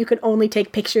writer that you can only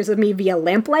take pictures of me via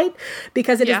lamplight,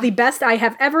 because it is the best I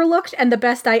have ever looked and the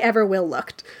best I ever will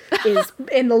looked is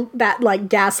in that, like,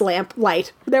 gas lamp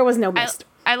light. There was no mist.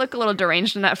 I look a little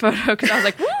deranged in that photo because I was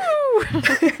like, woo!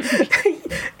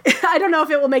 I don't know if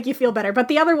it will make you feel better, but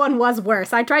the other one was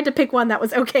worse. I tried to pick one that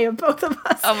was okay of both of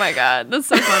us. Oh my god, that's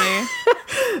so funny.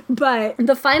 But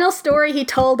the final story he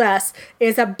told us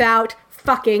is about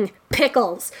fucking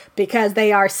pickles, because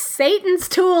they are Satan's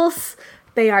tools,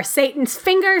 they are Satan's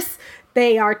fingers,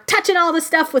 they are touching all the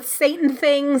stuff with Satan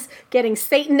things, getting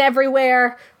Satan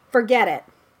everywhere. Forget it.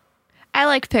 I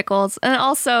like pickles. And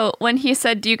also, when he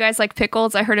said, do you guys like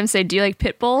pickles? I heard him say, do you like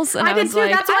pit bulls? And I did was too.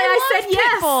 like, That's why I said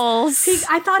yes. Pit bulls.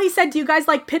 I thought he said, do you guys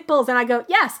like pit bulls? And I go,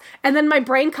 yes. And then my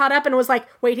brain caught up and was like,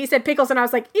 wait, he said pickles. And I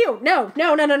was like, ew, no.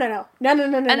 Yeah, and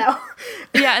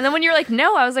then when you're like,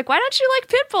 no, I was like, why don't you like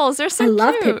pit bulls? They're so cute. I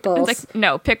love pit bulls. It's like,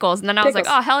 no, pickles. And then I was like,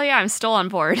 oh, hell yeah, I'm still on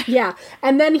board. Yeah.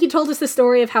 And then he told us the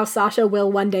story of how Sasha will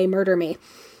one day murder me.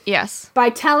 Yes.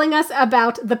 By telling us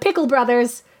about the Pickle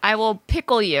Brothers. I will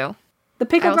pickle you. The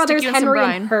Pickle Brothers, Henry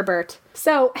and Herbert.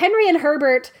 So Henry and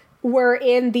Herbert were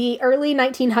in the early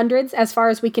 1900s, as far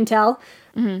as we can tell.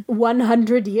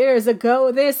 100 years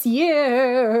ago this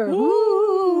year.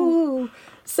 Woo!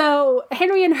 So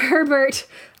Henry and Herbert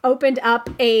opened up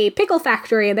a pickle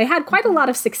factory, and they had quite a lot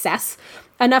of success.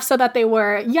 Enough so that they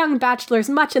were young bachelors,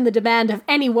 much in the demand of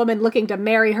any woman looking to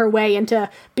marry her way into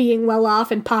being well off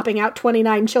and popping out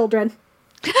 29 children.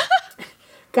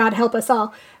 God help us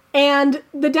all. And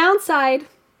the downside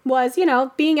was, you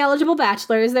know, being eligible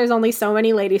bachelors, there's only so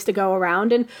many ladies to go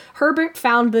around. And Herbert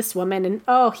found this woman, and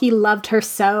oh, he loved her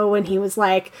so. And he was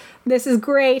like, this is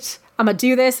great. I'm going to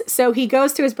do this. So he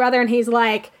goes to his brother and he's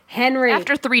like, Henry.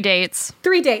 After 3 dates.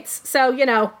 3 dates. So, you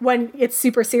know, when it's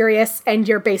super serious and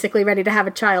you're basically ready to have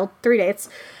a child, 3 dates.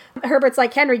 Herbert's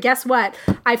like, Henry, guess what?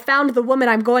 I found the woman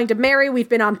I'm going to marry. We've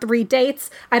been on 3 dates.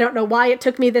 I don't know why it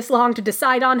took me this long to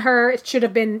decide on her. It should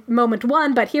have been moment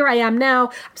 1, but here I am now.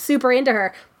 I'm super into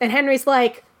her. And Henry's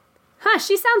like,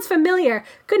 she sounds familiar.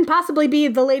 Couldn't possibly be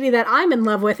the lady that I'm in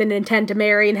love with and intend to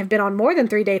marry and have been on more than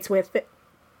 3 dates with.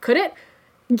 Could it?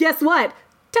 Guess what?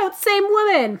 Totes same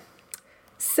woman.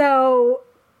 So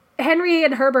Henry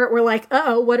and Herbert were like,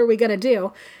 uh-oh, what are we going to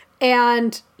do?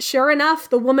 And sure enough,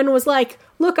 the woman was like,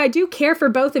 look, I do care for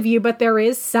both of you, but there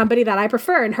is somebody that I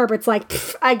prefer. And Herbert's like,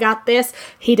 I got this.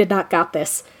 He did not got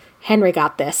this. Henry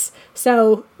got this.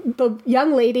 So the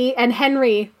young lady and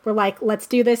Henry were like, let's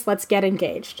do this. Let's get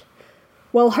engaged.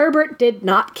 Well, Herbert did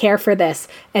not care for this.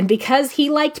 And because he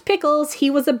liked pickles,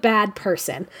 he was a bad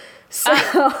person. So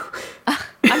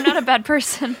I'm not a bad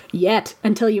person. Yet,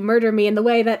 until you murder me in the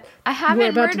way that I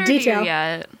haven't we're about to detail.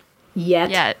 You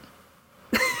yet.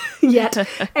 Yet.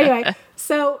 Anyway,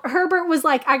 so Herbert was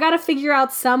like, I gotta figure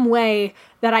out some way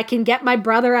that I can get my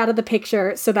brother out of the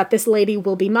picture so that this lady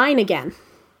will be mine again.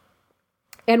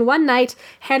 And one night,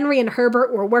 Henry and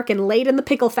Herbert were working late in the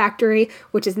pickle factory,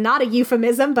 which is not a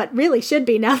euphemism, but really should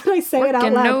be now that I say it out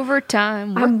loud. Working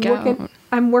overtime.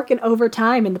 I'm working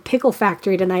overtime in the pickle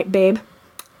factory tonight, babe.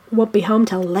 Won't be home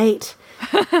till late.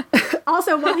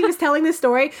 Also, while he was telling this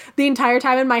story, the entire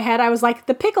time in my head, I was like,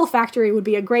 the pickle factory would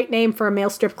be a great name for a male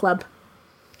strip club.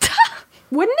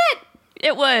 Wouldn't it?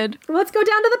 It would. Let's go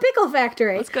down to the pickle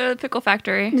factory. Let's go to the pickle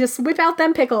factory. Just whip out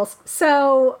them pickles.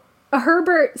 So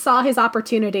Herbert saw his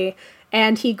opportunity,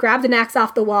 and he grabbed an axe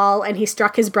off the wall, and he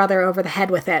struck his brother over the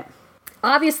head with it.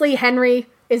 Obviously, Henry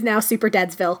is now Super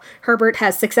Deadsville. Herbert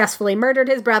has successfully murdered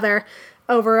his brother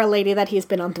over a lady that he's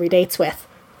been on 3 dates with.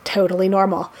 Totally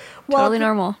normal. Well, Totally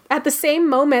normal. At the same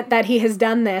moment that he has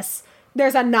done this,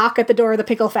 there's a knock at the door of the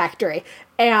pickle factory,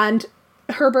 and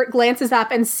Herbert glances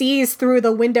up and sees through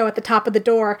the window at the top of the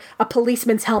door a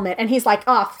policeman's helmet, and he's like,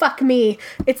 oh, fuck me,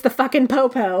 it's the fucking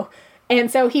Popo. And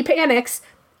so he panics,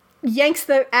 yanks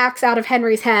the axe out of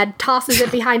Henry's head, tosses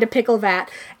it behind a pickle vat,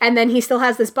 and then he still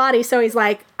has this body, so he's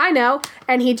like, I know,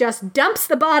 and he just dumps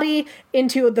the body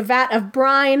into the vat of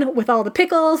brine with all the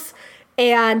pickles,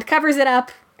 and covers it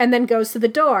up, and then goes to the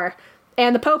door.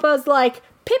 And the Popo's like,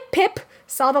 pip pip,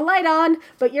 saw the light on,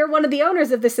 but you're one of the owners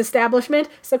of this establishment,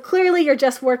 so clearly you're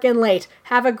just working late.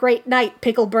 Have a great night,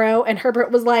 pickle bro. And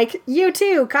Herbert was like, you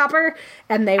too, copper.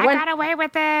 And they went. I got away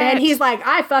with it. And he's like,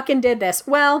 I fucking did this.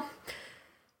 Well,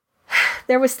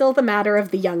 there was still the matter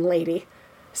of the young lady.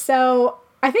 So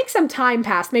I think some time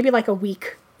passed, maybe like a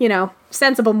week,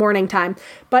 sensible morning time.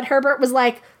 But Herbert was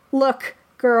like, look,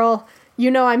 girl,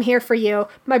 you know I'm here for you.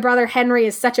 My brother Henry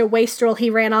is such a wastrel. He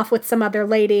ran off with some other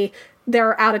lady.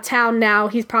 They're out of town now.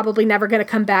 He's probably never going to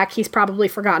come back. He's probably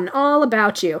forgotten all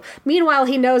about you. Meanwhile,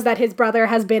 he knows that his brother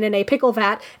has been in a pickle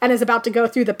vat and is about to go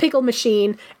through the pickle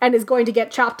machine and is going to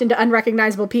get chopped into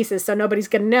unrecognizable pieces, so nobody's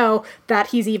going to know that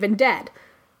he's even dead.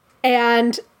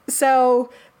 And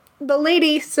so the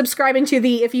lady subscribing to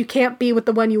the if you can't be with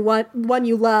the one you want, one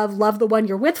you love the one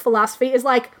you're with philosophy is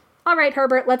like, all right,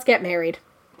 Herbert, let's get married.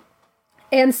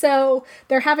 And so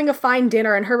they're having a fine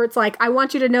dinner, and Herbert's like, I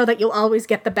want you to know that you'll always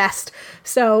get the best.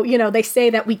 So, they say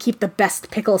that we keep the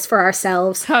best pickles for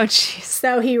ourselves. Oh, jeez.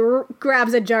 So he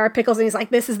grabs a jar of pickles, and he's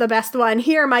like, this is the best one.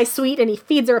 Here, my sweet. And he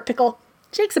feeds her a pickle.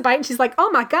 Takes a bite, and she's like, oh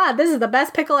my God, this is the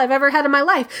best pickle I've ever had in my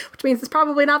life. Which means it's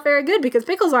probably not very good, because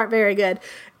pickles aren't very good.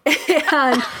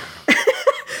 And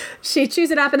she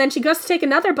chews it up, and then she goes to take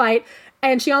another bite,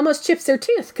 and she almost chips her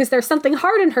tooth, because there's something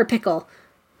hard in her pickle.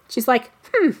 She's like,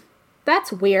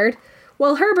 that's weird.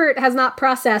 Well, Herbert has not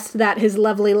processed that his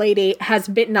lovely lady has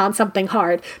bitten on something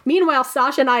hard. Meanwhile,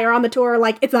 Sasha and I are on the tour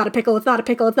like, it's not a pickle, it's not a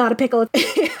pickle, it's not a pickle.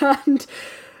 And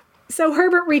so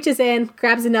Herbert reaches in,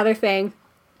 grabs another thing,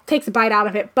 takes a bite out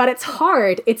of it, but it's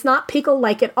hard. It's not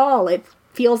pickle-like at all. It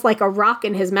feels like a rock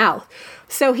in his mouth.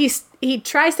 So he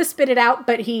tries to spit it out,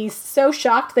 but he's so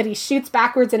shocked that he shoots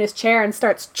backwards in his chair and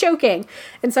starts choking.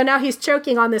 And so now he's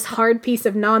choking on this hard piece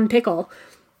of non-pickle.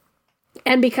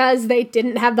 And because they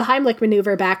didn't have the Heimlich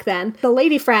maneuver back then, the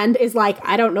lady friend is like,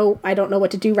 I don't know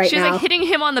what to do right now. She's like hitting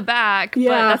him on the back, but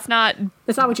that's not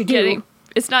what you do.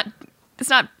 It's not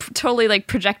totally like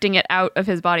projecting it out of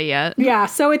his body yet. Yeah,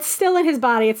 so it's still in his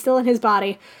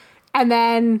body. And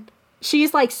then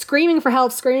she's like screaming for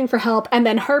help, and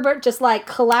then Herbert just like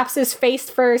collapses face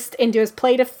first into his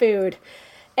plate of food.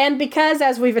 And because,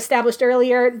 as we've established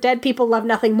earlier, dead people love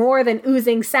nothing more than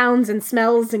oozing sounds and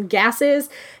smells and gases,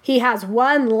 he has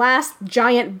one last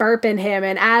giant burp in him,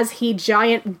 and as he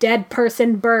giant dead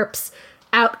person burps,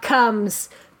 out comes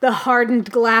the hardened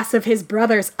glass of his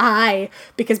brother's eye,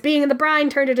 because being in the brine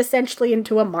turned it essentially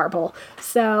into a marble.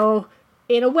 So,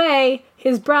 in a way,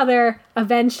 his brother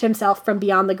avenged himself from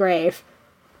beyond the grave.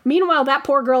 Meanwhile, that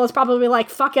poor girl is probably like,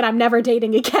 fuck it, I'm never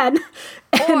dating again.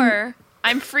 Or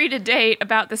I'm free to date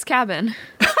about this cabin.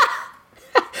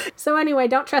 So anyway,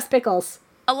 don't trust pickles.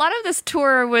 A lot of this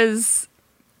tour was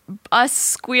us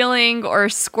squealing or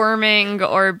squirming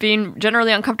or being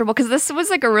generally uncomfortable, because this was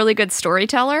like a really good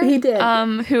storyteller. He did.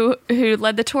 Who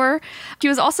led the tour. He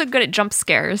was also good at jump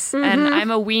scares, and I'm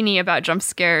a weenie about jump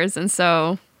scares, and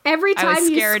so every time I was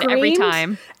you scared screamed, every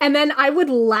time. And then I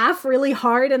would laugh really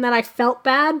hard, and then I felt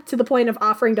bad to the point of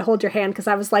offering to hold your hand, because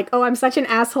I was like, oh, I'm such an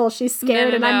asshole. She's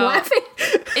scared, and I'm laughing.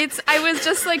 I was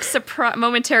just like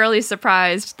momentarily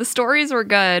surprised. The stories were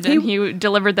good, and he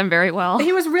delivered them very well.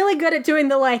 He was really good at doing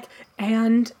the like,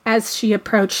 and as she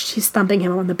approached, she's thumping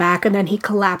him on the back, and then he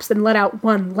collapsed and let out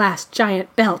one last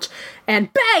giant belch,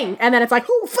 and bang! And then it's like,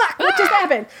 oh, fuck, what just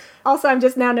happened? Also, I'm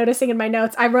just now noticing in my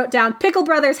notes, I wrote down, Pickle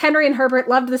brothers Henry and Herbert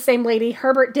loved the same lady.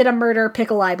 Herbert did a murder,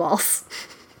 pickle eyeballs.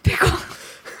 Pickle.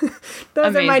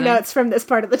 Those are my notes from this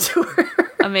part of the tour.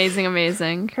 Amazing,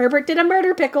 amazing. Herbert did a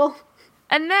murder pickle.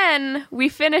 And then we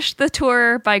finished the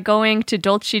tour by going to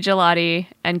Dolce Gelati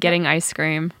and getting ice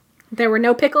cream. There were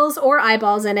no pickles or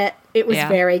eyeballs in it. It was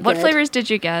very good. What flavors did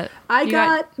you get? I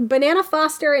got Banana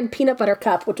Foster and Peanut Butter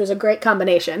Cup, which was a great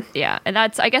combination. Yeah, and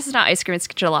that's, I guess it's not ice cream, it's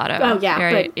gelato. Oh, yeah.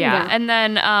 Right? But, yeah. And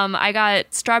then I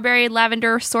got strawberry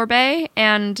lavender sorbet,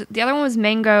 and the other one was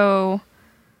mango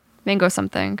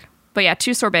something. But yeah,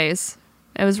 2 sorbets.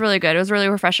 It was really good. It was really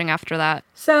refreshing after that.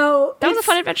 So that was a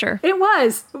fun adventure. It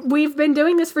was. We've been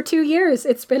doing this for 2 years.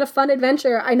 It's been a fun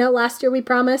adventure. I know last year we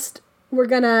promised we're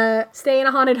gonna stay in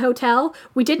a haunted hotel.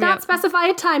 We did not specify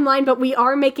a timeline, but we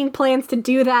are making plans to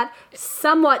do that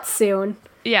somewhat soon.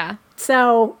 Yeah.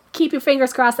 So keep your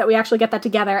fingers crossed that we actually get that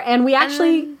together. And we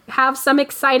actually have some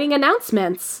exciting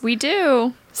announcements. We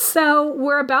do. So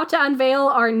we're about to unveil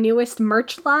our newest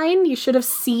merch line. You should have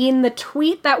seen the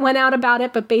tweet that went out about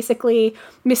it, but basically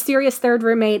Mysterious Third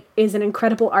Roommate is an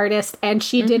incredible artist, and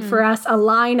she did for us a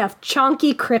line of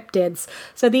chonky cryptids.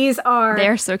 So these are...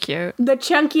 They're so cute. The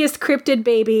chunkiest cryptid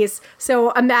babies.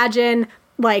 So imagine,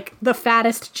 like, the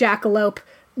fattest jackalope,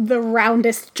 the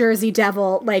roundest Jersey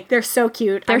Devil. Like, they're so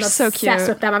cute. They're I'm so obsessed cute.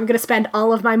 with them. I'm going to spend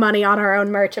all of my money on our own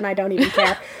merch, and I don't even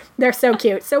care. They're so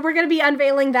cute. So we're going to be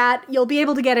unveiling that. You'll be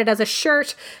able to get it as a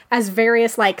shirt, as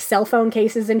various, like, cell phone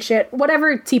cases and shit.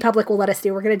 Whatever TeePublic will let us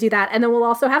do, we're going to do that. And then we'll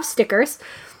also have stickers.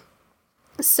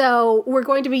 So we're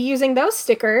going to be using those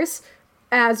stickers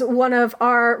as one of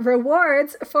our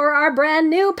rewards for our brand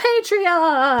new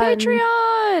Patreon.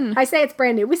 Patreon! I say it's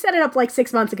brand new. We set it up like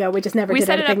 6 months ago. We just never did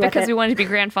anything with it. We set it up because we wanted to be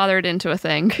grandfathered into a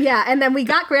thing. Yeah, and then we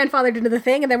got grandfathered into the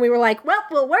thing, and then we were like, well,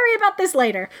 we'll worry about this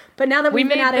later. But now that we've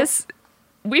been at it...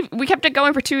 We kept it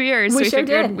going for 2 years, so we sure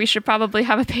figured did. we should probably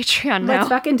have a Patreon now. Let's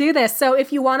fucking do this. So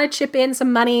if you want to chip in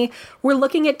some money, we're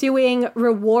looking at doing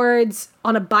rewards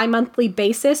on a bi-monthly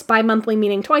basis. Bi-monthly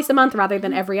meaning twice a month rather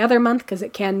than every other month, because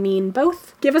it can mean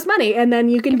both. Give us money, and then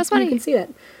you can see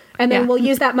it. And then we'll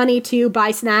use that money to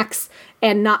buy snacks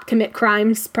and not commit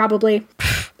crimes, probably.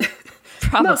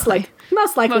 Probably.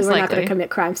 Most likely we're not going to commit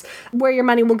crimes. Where your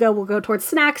money will go towards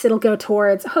snacks. It'll go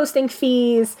towards hosting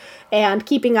fees and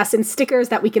keeping us in stickers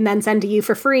that we can then send to you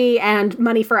for free, and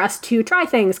money for us to try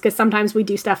things, because sometimes we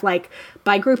do stuff like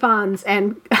buy Groupons,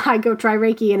 and I go try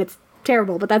Reiki and it's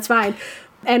terrible, but that's fine.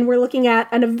 And we're looking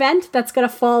at an event that's going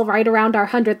to fall right around our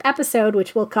 100th episode,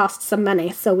 which will cost some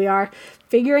money. So we are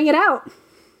figuring it out.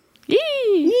 Yee!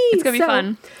 It's going to be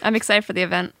fun. I'm excited for the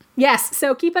event. Yes,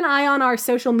 so keep an eye on our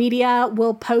social media.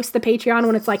 We'll post the Patreon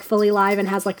when it's like fully live and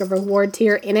has like a reward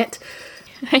tier in it.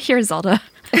 I hear Zelda.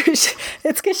 It's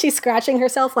because she's scratching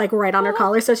herself like right on her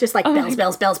collar, so it's just like bells.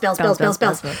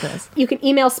 You can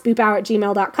email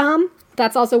spoophour@gmail.com.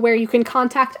 That's also where you can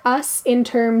contact us in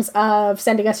terms of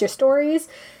sending us your stories,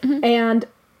 and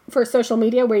for social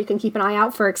media, where you can keep an eye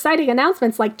out for exciting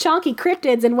announcements like Chonky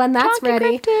Cryptids, and when that's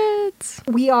ready. Cryptids.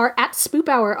 We are at Spoop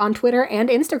Hour on Twitter and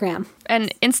Instagram.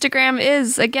 And Instagram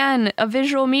is, again, a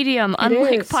visual medium,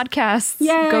 unlike podcasts.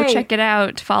 Yay. Go check it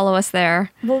out. Follow us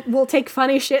there. We'll take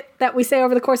funny shit that we say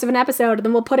over the course of an episode, and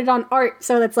then we'll put it on art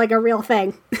so that's like a real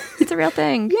thing. It's a real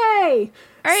thing. Yay!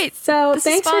 All right. So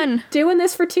thanks for doing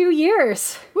this for 2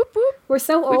 years. Whoop, whoop. We're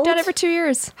so old. We've done it for 2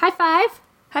 years. High five.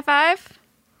 High five.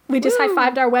 We just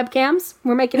high-fived our webcams.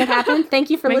 We're making it happen. Thank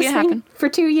you for listening for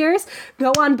 2 years.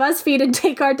 Go on BuzzFeed and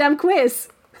take our dumb quiz.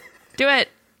 Do it.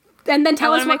 And then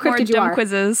tell us what cryptid you are. Dumb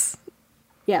quizzes.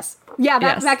 Yes. Yeah,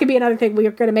 that could be another thing.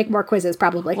 We're going to make more quizzes,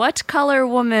 probably. What color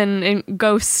woman and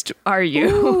ghost are you?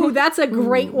 Ooh, that's a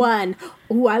great one.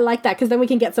 Ooh, I like that, because then we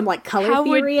can get some like color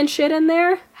theory and shit in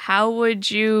there. How would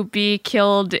you be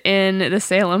killed in the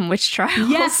Salem witch trials?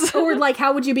 Yes, or like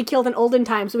how would you be killed in olden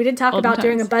times? We did talk about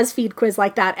doing a BuzzFeed quiz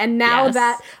like that, and now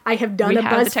that I have done a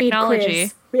BuzzFeed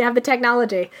quiz, we have the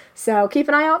technology. So keep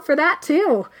an eye out for that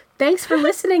too. Thanks for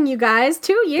listening, you guys.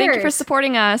 2 years. Thank you for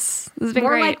supporting us. This has been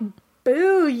More great. Like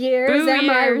boo years, am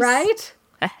I right?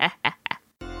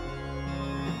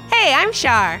 Hey, I'm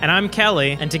Shar. And I'm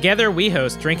Kelly, and together we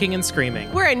host Drinking and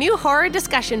Screaming. We're a new horror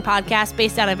discussion podcast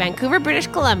based out of Vancouver, British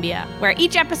Columbia, where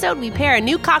each episode we pair a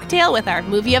new cocktail with our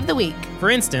movie of the week. For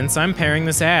instance, I'm pairing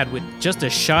this ad with just a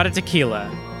shot of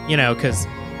tequila. You know, because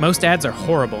most ads are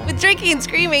horrible. With Drinking and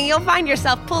Screaming, you'll find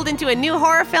yourself pulled into a new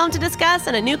horror film to discuss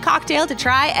and a new cocktail to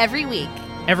try every week.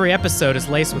 Every episode is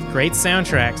laced with great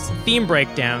soundtracks, theme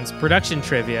breakdowns, production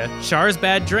trivia, Char's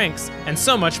bad drinks, and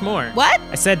so much more. What?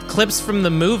 I said clips from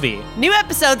the movie. New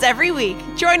episodes every week.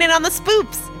 Join in on the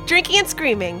spoops. Drinking and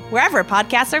Screaming, wherever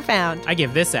podcasts are found. I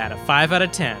give this ad a 5 out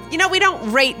of 10. You know, we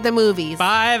don't rate the movies.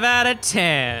 5 out of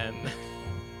 10.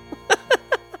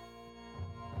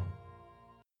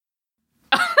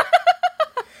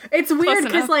 It's weird Close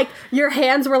because enough. like your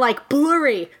hands were like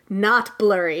blurry, not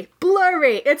blurry,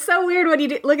 blurry. It's so weird when you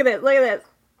do. Look at this. Look at this.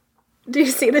 Do you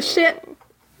see the shit?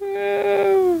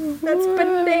 That's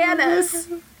bananas.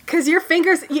 Because your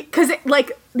fingers, because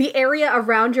like the area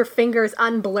around your fingers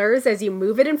unblurs as you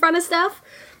move it in front of stuff.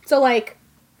 So like,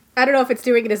 I don't know if it's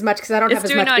doing it as much because I don't have It's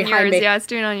as doing much on behind yours. me. Yeah, it's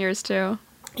doing on yours too.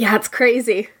 Yeah, it's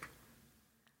crazy.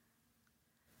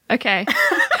 Okay.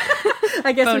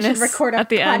 I guess we should Bonus record a at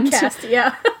the end. podcast.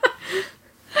 Yeah.